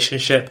the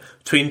relationship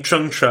between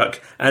Trung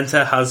Truc and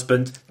her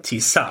husband Thi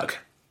Suc.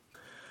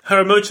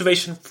 Her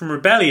motivation from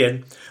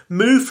rebellion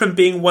moved from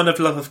being one of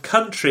love of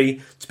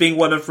country to being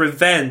one of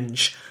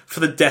revenge for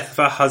the death of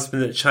her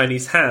husband at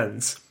Chinese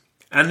hands,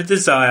 and a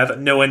desire that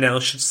no one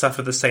else should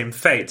suffer the same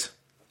fate.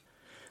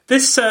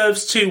 This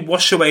serves to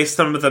wash away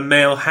some of the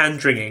male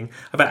hand-wringing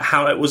about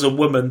how it was a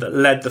woman that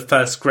led the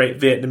first great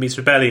Vietnamese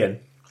rebellion.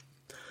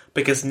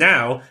 Because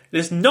now it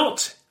is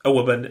not a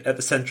woman at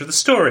the centre of the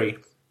story.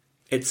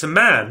 It's a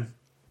man.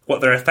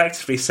 What they're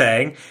effectively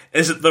saying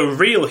is that the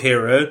real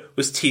hero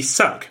was Thi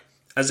Suc,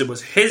 as it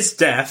was his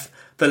death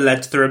that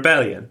led to the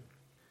rebellion.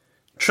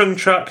 Trung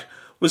Truc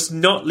was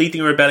not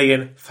leading a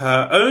rebellion for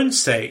her own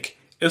sake,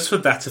 it was for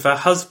that of her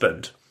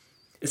husband.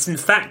 It's in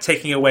fact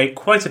taking away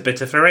quite a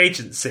bit of her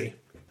agency.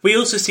 We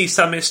also see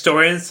some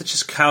historians, such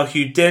as Cao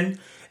Hu Din,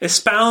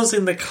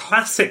 espousing the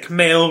classic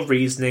male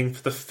reasoning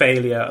for the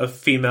failure of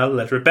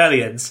female-led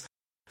rebellions,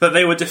 that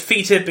they were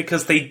defeated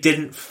because they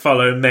didn't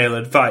follow male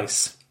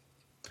advice.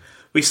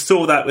 We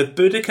saw that with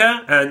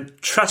Boudica, and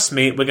trust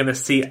me, we're going to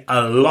see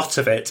a lot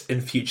of it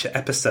in future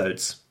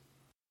episodes.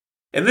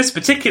 In this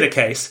particular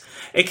case,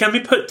 it can be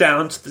put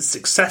down to the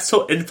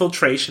successful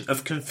infiltration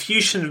of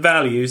Confucian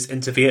values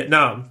into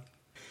Vietnam.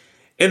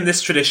 In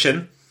this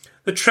tradition,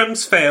 the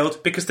Trungs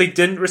failed because they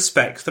didn't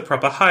respect the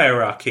proper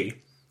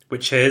hierarchy,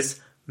 which is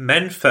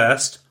men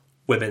first,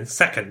 women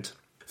second.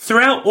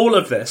 Throughout all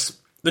of this,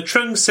 the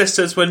Trung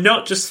sisters were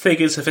not just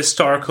figures of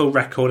historical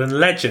record and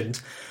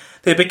legend,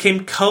 they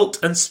became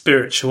cult and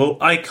spiritual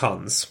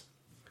icons.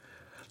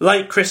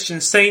 Like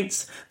Christian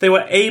saints, they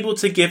were able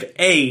to give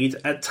aid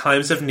at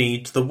times of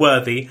need to the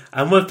worthy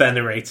and were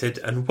venerated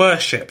and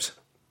worshipped.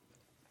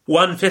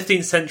 One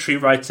 15th century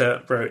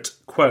writer wrote,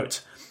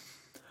 quote,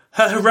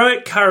 "Her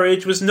heroic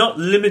courage was not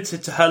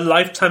limited to her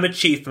lifetime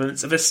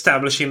achievements of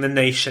establishing the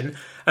nation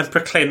and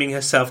proclaiming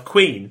herself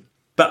queen,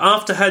 but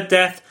after her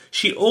death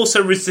she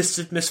also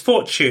resisted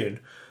misfortune,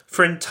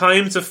 for in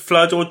times of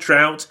flood or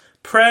drought,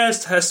 prayers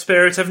to her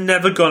spirit have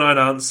never gone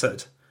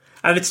unanswered,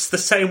 and it is the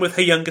same with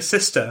her younger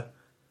sister.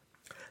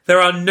 There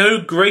are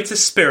no greater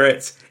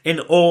spirits in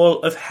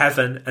all of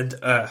heaven and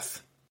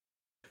earth."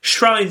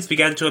 Shrines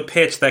began to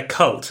appear to their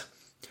cult,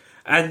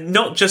 and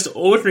not just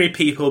ordinary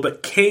people,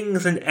 but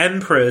kings and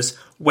emperors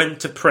went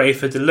to pray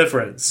for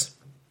deliverance.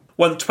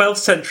 One 12th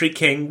century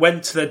king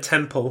went to their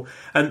temple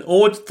and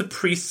ordered the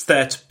priests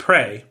there to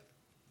pray.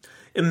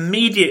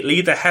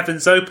 Immediately the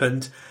heavens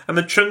opened, and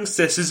the Trung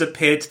sisters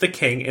appeared to the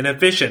king in a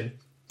vision,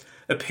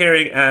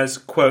 appearing as,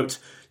 quote,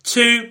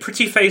 "two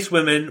pretty-faced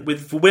women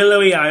with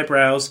willowy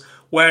eyebrows,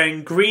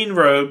 wearing green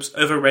robes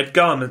over red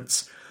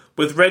garments,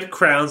 with red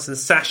crowns and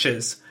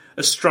sashes,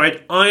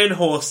 astride iron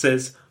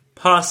horses,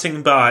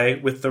 passing by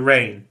with the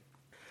rain."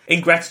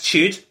 In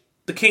gratitude,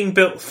 the king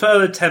built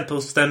further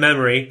temples to their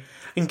memory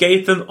and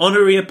gave them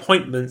honorary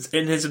appointments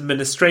in his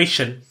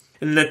administration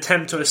in an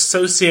attempt to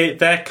associate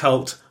their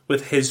cult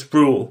with his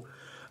rule,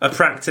 a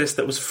practice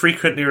that was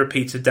frequently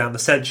repeated down the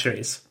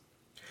centuries.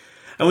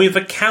 And we have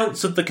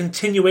accounts of the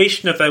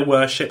continuation of their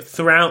worship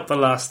throughout the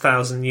last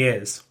 1,000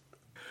 years.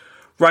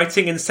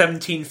 Writing in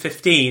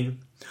 1715,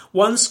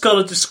 one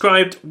scholar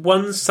described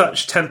one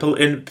such temple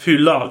in Phu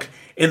Loc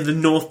in the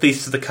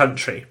northeast of the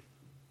country.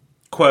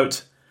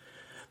 Quote,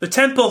 "The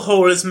temple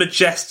hall is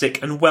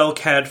majestic and well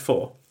cared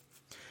for.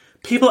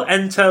 People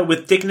enter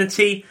with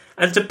dignity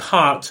and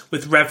depart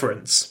with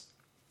reverence.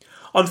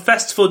 On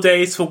festival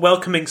days for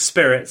welcoming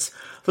spirits,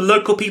 the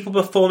local people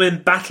perform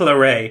in battle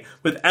array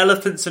with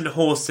elephants and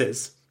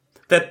horses.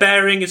 Their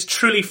bearing is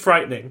truly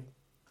frightening.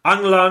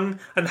 Ang Lung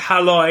and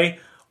Haloi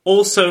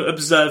also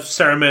observe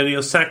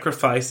ceremonial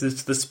sacrifices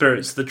to the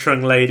spirits of the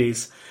Trung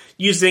ladies,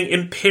 using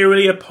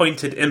imperially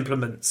appointed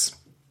implements.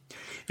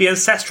 The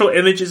ancestral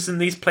images in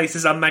these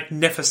places are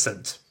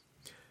magnificent.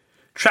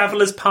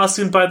 Travellers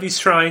passing by these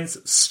shrines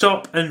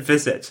stop and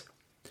visit.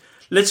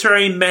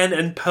 Literary men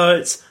and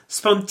poets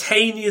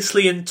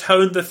spontaneously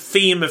intone the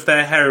theme of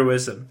their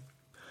heroism.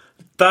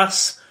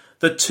 Thus,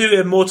 the two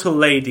immortal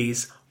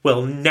ladies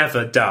will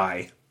never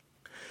die.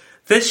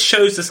 This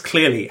shows us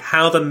clearly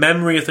how the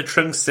memory of the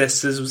Trung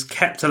sisters was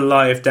kept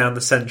alive down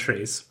the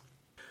centuries.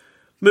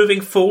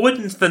 Moving forward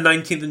into the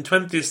 19th and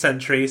 20th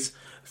centuries,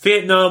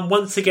 Vietnam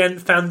once again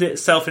found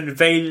itself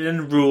invaded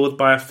and ruled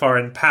by a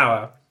foreign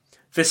power,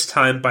 this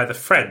time by the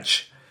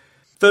French.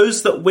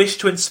 Those that wished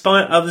to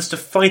inspire others to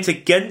fight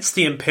against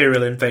the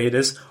imperial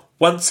invaders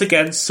once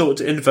again sought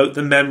to invoke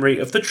the memory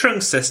of the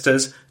Trung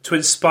sisters to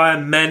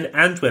inspire men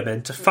and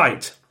women to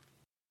fight.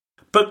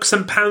 Books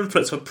and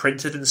pamphlets were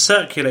printed and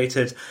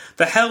circulated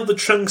that held the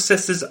Trung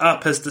sisters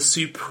up as the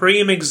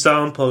supreme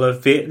example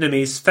of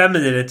Vietnamese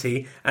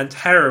femininity and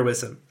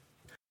heroism.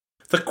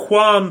 The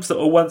qualms that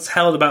were once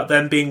held about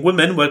them being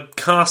women were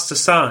cast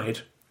aside.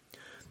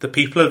 The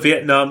people of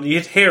Vietnam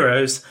needed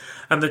heroes,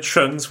 and the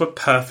Trungs were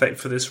perfect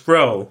for this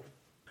role.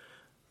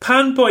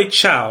 Pan Boi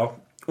Chau,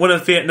 one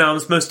of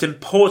Vietnam's most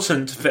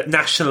important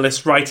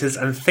nationalist writers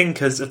and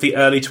thinkers of the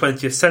early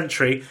 20th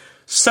century,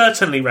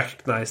 certainly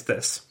recognised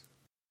this,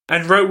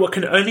 and wrote what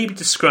can only be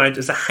described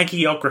as a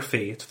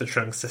hagiography to the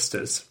Trung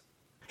sisters.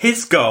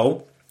 His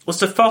goal was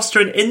to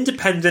foster an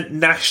independent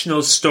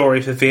national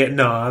story for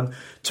Vietnam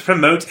to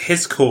promote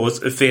his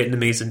cause of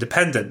Vietnamese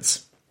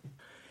independence.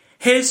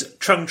 His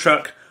Trung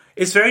Truc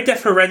is very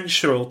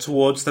deferential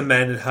towards the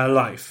men in her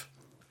life,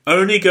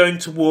 only going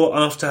to war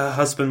after her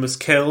husband was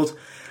killed,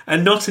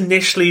 and not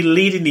initially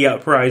leading the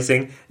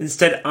uprising,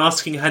 instead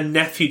asking her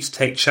nephew to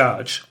take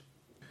charge.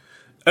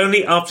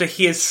 Only after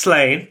he is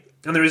slain,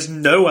 and there is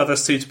no other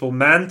suitable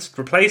man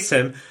to replace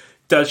him,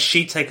 does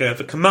she take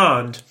over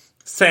command,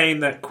 saying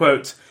that,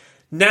 quote,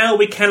 "Now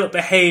we cannot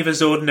behave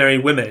as ordinary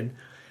women.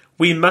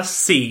 We must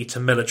see to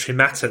military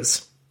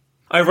matters."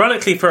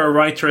 Ironically, for a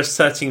writer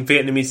asserting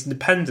Vietnamese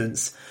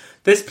independence,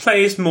 this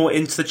plays more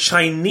into the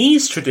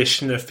Chinese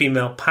tradition of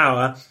female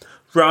power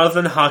rather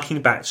than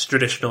harking back to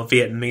traditional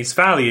Vietnamese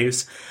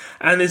values,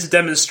 and is a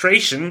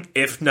demonstration,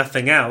 if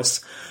nothing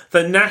else,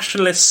 that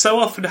nationalists so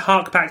often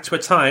hark back to a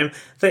time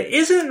that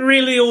isn't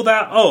really all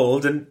that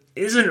old and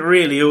isn't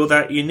really all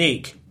that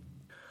unique.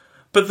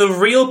 But the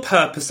real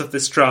purpose of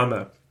this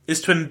drama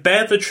is to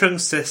embed the Trung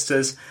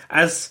sisters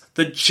as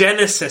the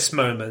genesis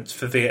moment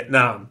for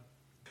Vietnam.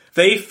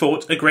 They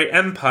fought a great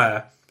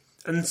empire,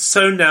 and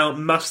so now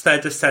must their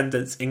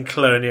descendants in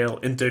colonial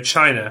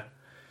Indochina.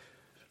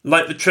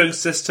 Like the Trung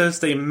sisters,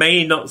 they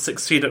may not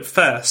succeed at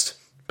first,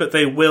 but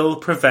they will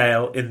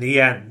prevail in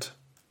the end.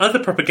 Other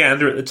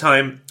propaganda at the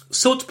time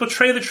sought to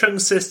portray the Trung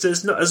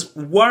sisters not as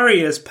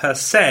warriors per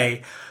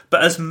se,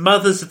 but as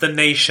mothers of the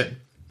nation,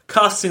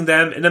 casting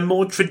them in a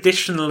more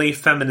traditionally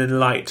feminine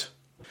light.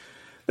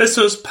 This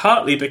was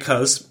partly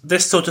because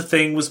this sort of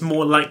thing was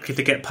more likely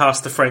to get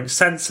past the French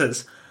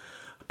censors,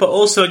 but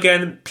also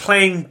again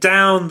playing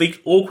down the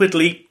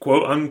awkwardly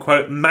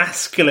quote-unquote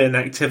masculine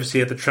activity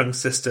of the Trung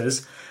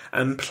sisters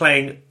and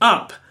playing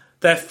up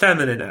their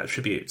feminine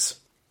attributes.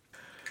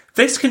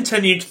 This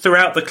continued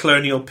throughout the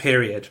colonial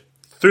period,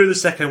 through the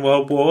Second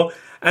World War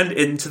and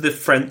into the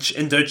French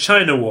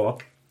Indochina War,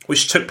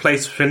 which took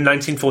place between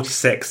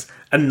 1946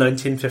 and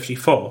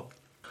 1954.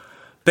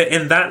 But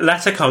in that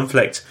latter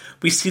conflict,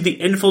 we see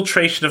the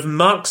infiltration of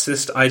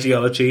Marxist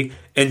ideology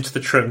into the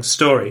Trung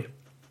story.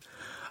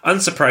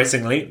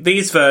 Unsurprisingly,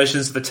 these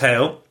versions of the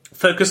tale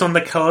focus on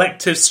the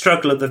collective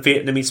struggle of the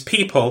Vietnamese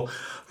people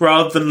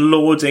rather than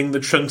lauding the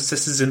Trung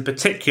sisters in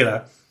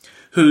particular,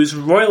 whose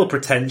royal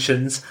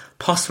pretensions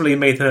possibly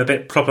made them a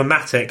bit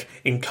problematic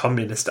in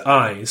communist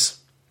eyes.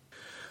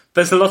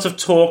 There's a lot of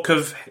talk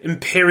of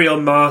imperial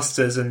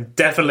masters and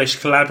devilish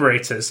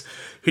collaborators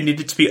who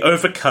needed to be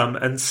overcome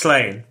and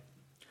slain.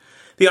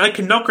 The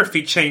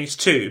iconography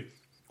changed too,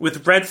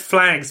 with red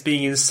flags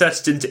being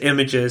inserted into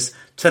images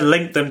to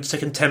link them to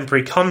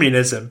contemporary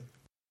communism,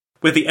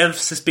 with the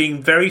emphasis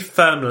being very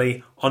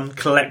firmly on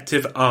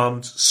collective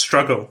armed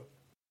struggle.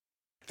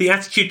 The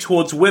attitude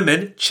towards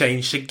women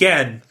changed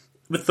again,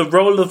 with the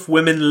role of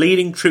women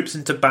leading troops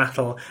into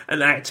battle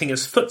and acting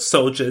as foot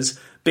soldiers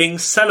being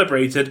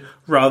celebrated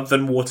rather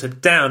than watered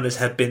down as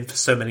had been for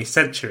so many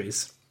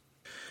centuries.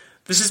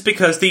 This is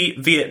because the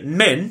Viet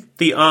Minh,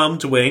 the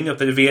armed wing of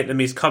the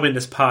Vietnamese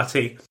Communist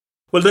Party,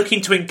 were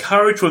looking to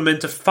encourage women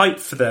to fight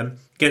for them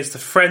against the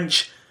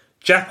French,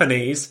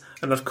 Japanese,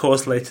 and of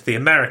course later the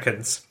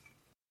Americans.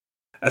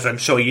 As I'm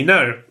sure you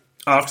know,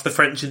 after the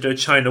French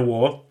Indochina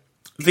War,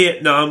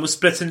 Vietnam was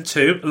split in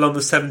two along the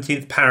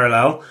 17th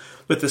parallel,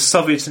 with the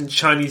Soviet and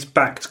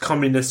Chinese-backed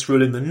communists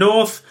ruling the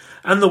north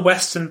and the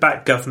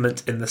Western-backed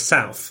government in the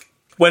south.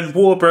 When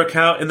war broke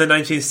out in the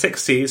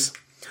 1960s,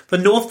 the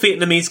North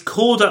Vietnamese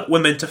called up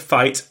women to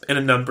fight in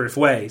a number of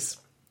ways.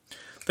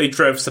 They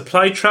drove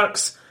supply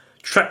trucks,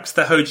 trekked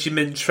the Ho Chi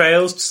Minh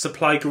trails to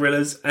supply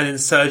guerrillas and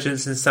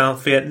insurgents in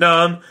South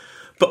Vietnam,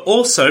 but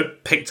also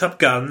picked up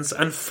guns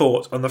and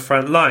fought on the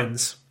front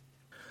lines.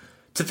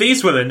 To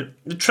these women,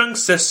 the Trung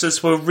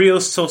sisters were real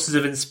sources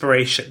of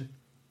inspiration.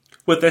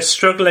 with their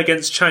struggle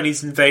against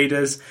Chinese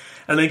invaders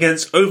and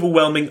against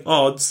overwhelming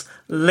odds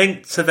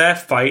linked to their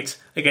fight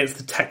against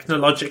the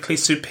technologically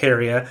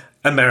superior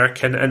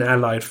American and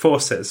Allied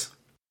forces.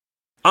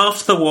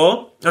 After the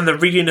war and the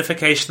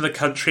reunification of the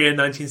country in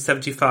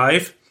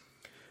 1975,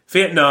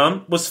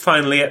 Vietnam was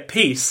finally at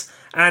peace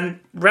and,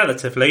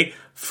 relatively,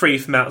 free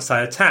from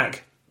outside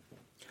attack.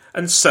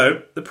 And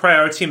so the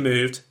priority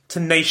moved to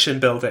nation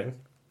building.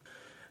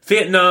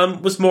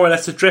 Vietnam was more or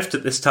less adrift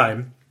at this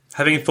time,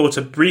 having fought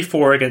a brief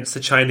war against the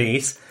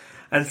Chinese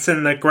and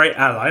seen their great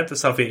ally, the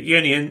Soviet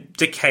Union,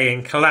 decay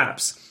and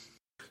collapse,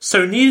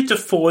 so needed to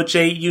forge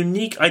a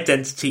unique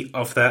identity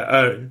of their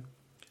own.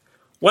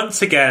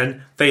 Once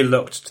again, they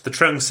looked to the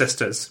Trung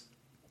sisters.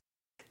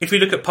 If you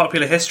look at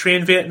popular history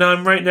in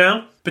Vietnam right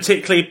now,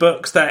 particularly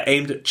books that are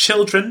aimed at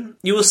children,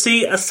 you will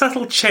see a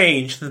subtle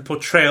change in the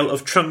portrayal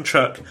of Trung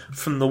Truc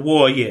from the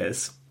war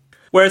years.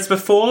 Whereas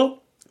before,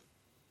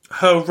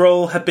 her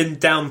role had been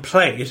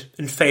downplayed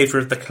in favour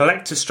of the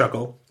collector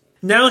struggle,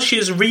 now she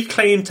has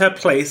reclaimed her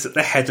place at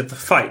the head of the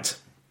fight.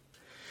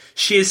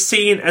 She is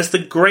seen as the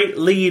great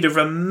leader of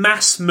a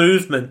mass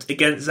movement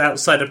against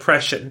outside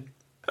oppression,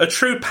 a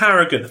true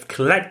paragon of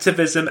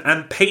collectivism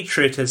and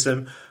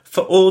patriotism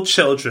for all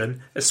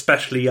children,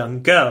 especially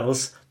young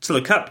girls, to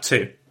look up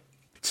to.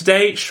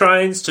 Today,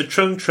 shrines to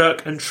Trung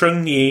Truc and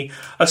Trung Nhi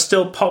are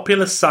still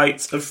popular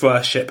sites of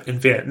worship in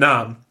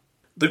Vietnam.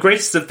 The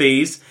greatest of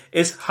these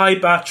is Hai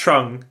Ba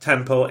Trung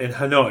Temple in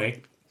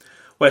Hanoi,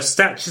 where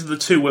statues of the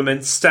two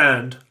women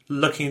stand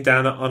looking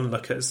down at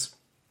onlookers.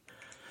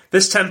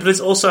 This temple is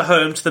also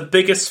home to the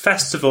biggest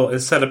festival in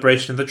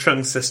celebration of the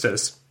Trung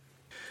sisters.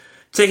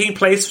 Taking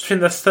place between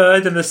the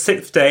 3rd and the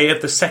 6th day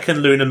of the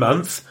second lunar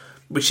month,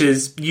 which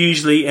is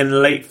usually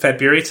in late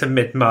February to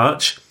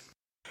mid-March,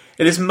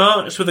 it is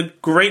marched with a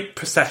great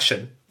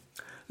procession,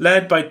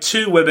 led by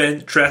two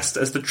women dressed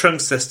as the Trung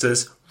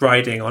sisters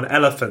riding on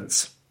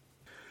elephants.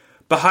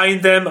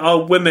 Behind them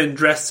are women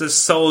dressed as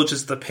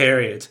soldiers of the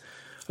period,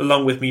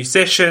 along with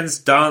musicians,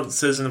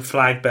 dancers and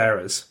flag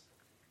bearers.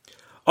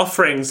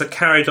 Offerings are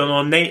carried on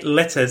ornate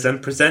litters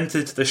and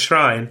presented to the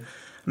shrine,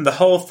 and the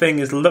whole thing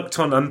is looked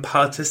on and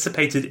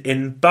participated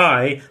in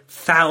by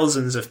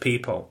thousands of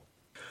people.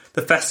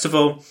 The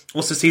festival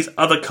also sees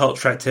other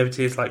cultural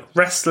activities like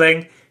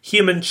wrestling,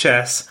 human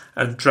chess,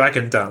 and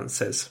dragon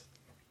dances.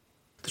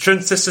 The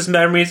Trung sisters'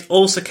 memory is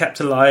also kept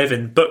alive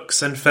in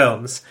books and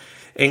films,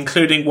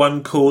 including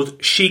one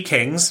called She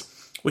Kings,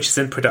 which is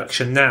in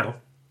production now.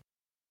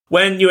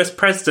 When US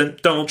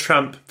President Donald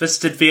Trump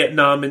visited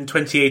Vietnam in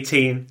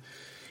 2018,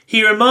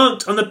 he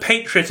remarked on the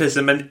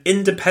patriotism and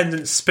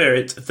independent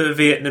spirit of the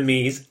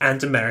Vietnamese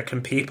and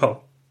American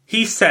people.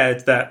 He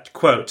said that,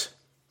 quote,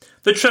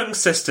 "The Trung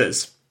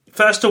sisters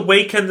first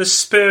awakened the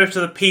spirit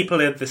of the people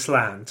of this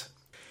land.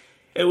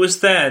 It was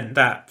then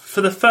that,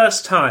 for the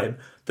first time,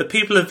 the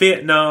people of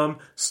Vietnam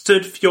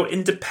stood for your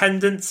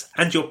independence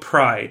and your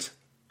pride.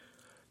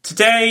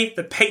 Today,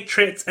 the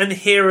patriots and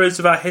heroes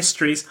of our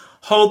histories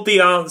hold the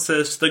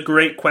answers to the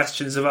great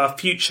questions of our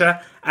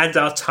future and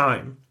our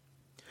time.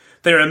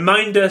 They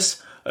remind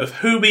us of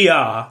who we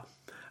are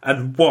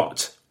and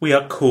what we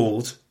are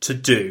called to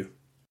do."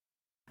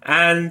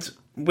 And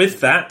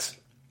with that,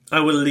 I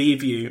will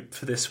leave you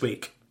for this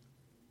week.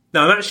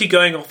 Now, I'm actually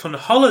going off on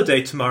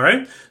holiday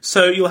tomorrow,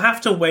 so you'll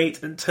have to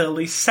wait until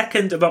the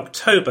 2nd of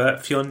October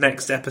for your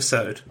next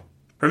episode.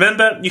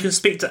 Remember, you can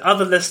speak to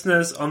other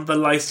listeners on the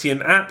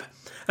Lyceum app,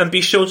 and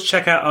be sure to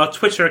check out our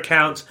Twitter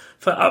account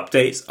for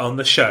updates on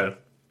the show.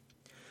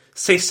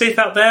 Stay safe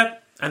out there,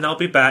 and I'll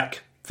be back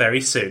very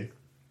soon.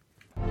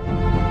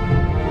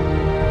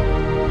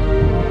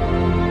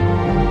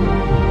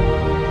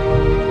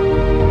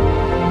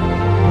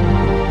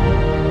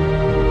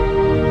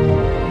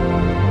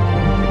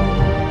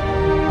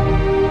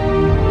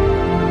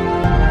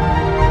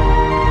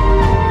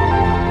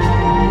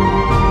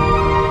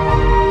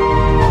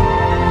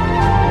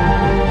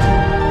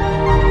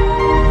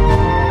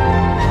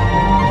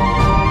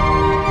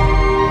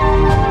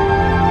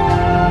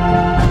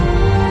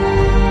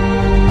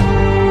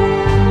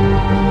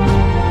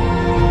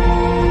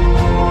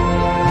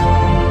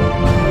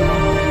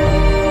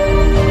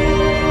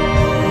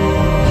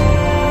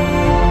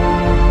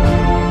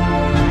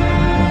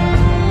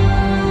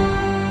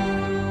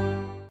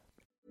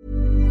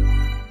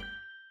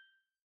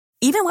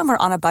 Even when we're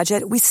on a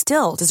budget, we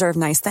still deserve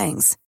nice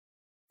things.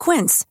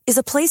 Quince is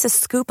a place to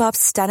scoop up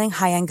stunning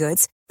high-end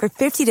goods for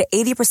 50 to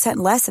 80%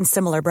 less than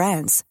similar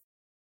brands.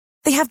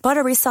 They have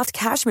buttery soft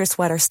cashmere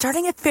sweaters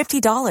starting at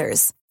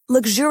 $50,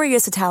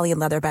 luxurious Italian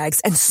leather bags,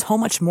 and so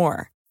much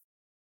more.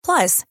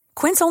 Plus,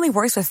 Quince only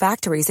works with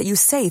factories that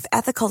use safe,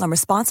 ethical, and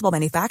responsible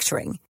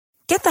manufacturing.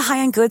 Get the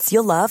high-end goods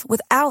you'll love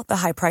without the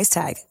high price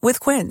tag with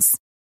Quince.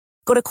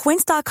 Go to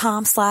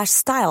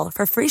quince.com/style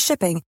for free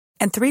shipping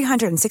and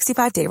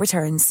 365-day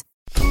returns.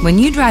 When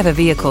you drive a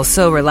vehicle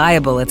so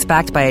reliable it's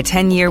backed by a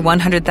 10-year,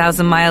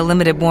 100,000-mile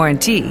limited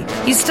warranty,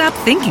 you stop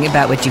thinking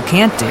about what you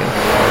can't do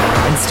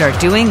and start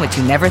doing what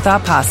you never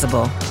thought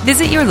possible.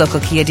 Visit your local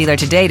Kia dealer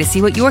today to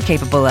see what you're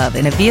capable of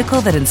in a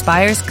vehicle that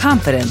inspires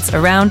confidence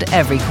around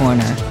every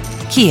corner.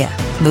 Kia,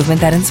 movement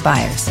that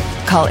inspires.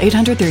 Call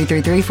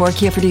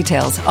 800-333-4KIA for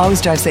details.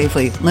 Always drive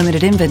safely.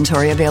 Limited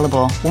inventory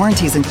available.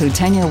 Warranties include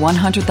 10-year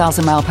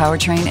 100,000-mile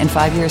powertrain and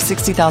 5-year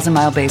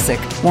 60,000-mile basic.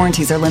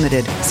 Warranties are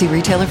limited. See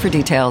retailer for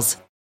details.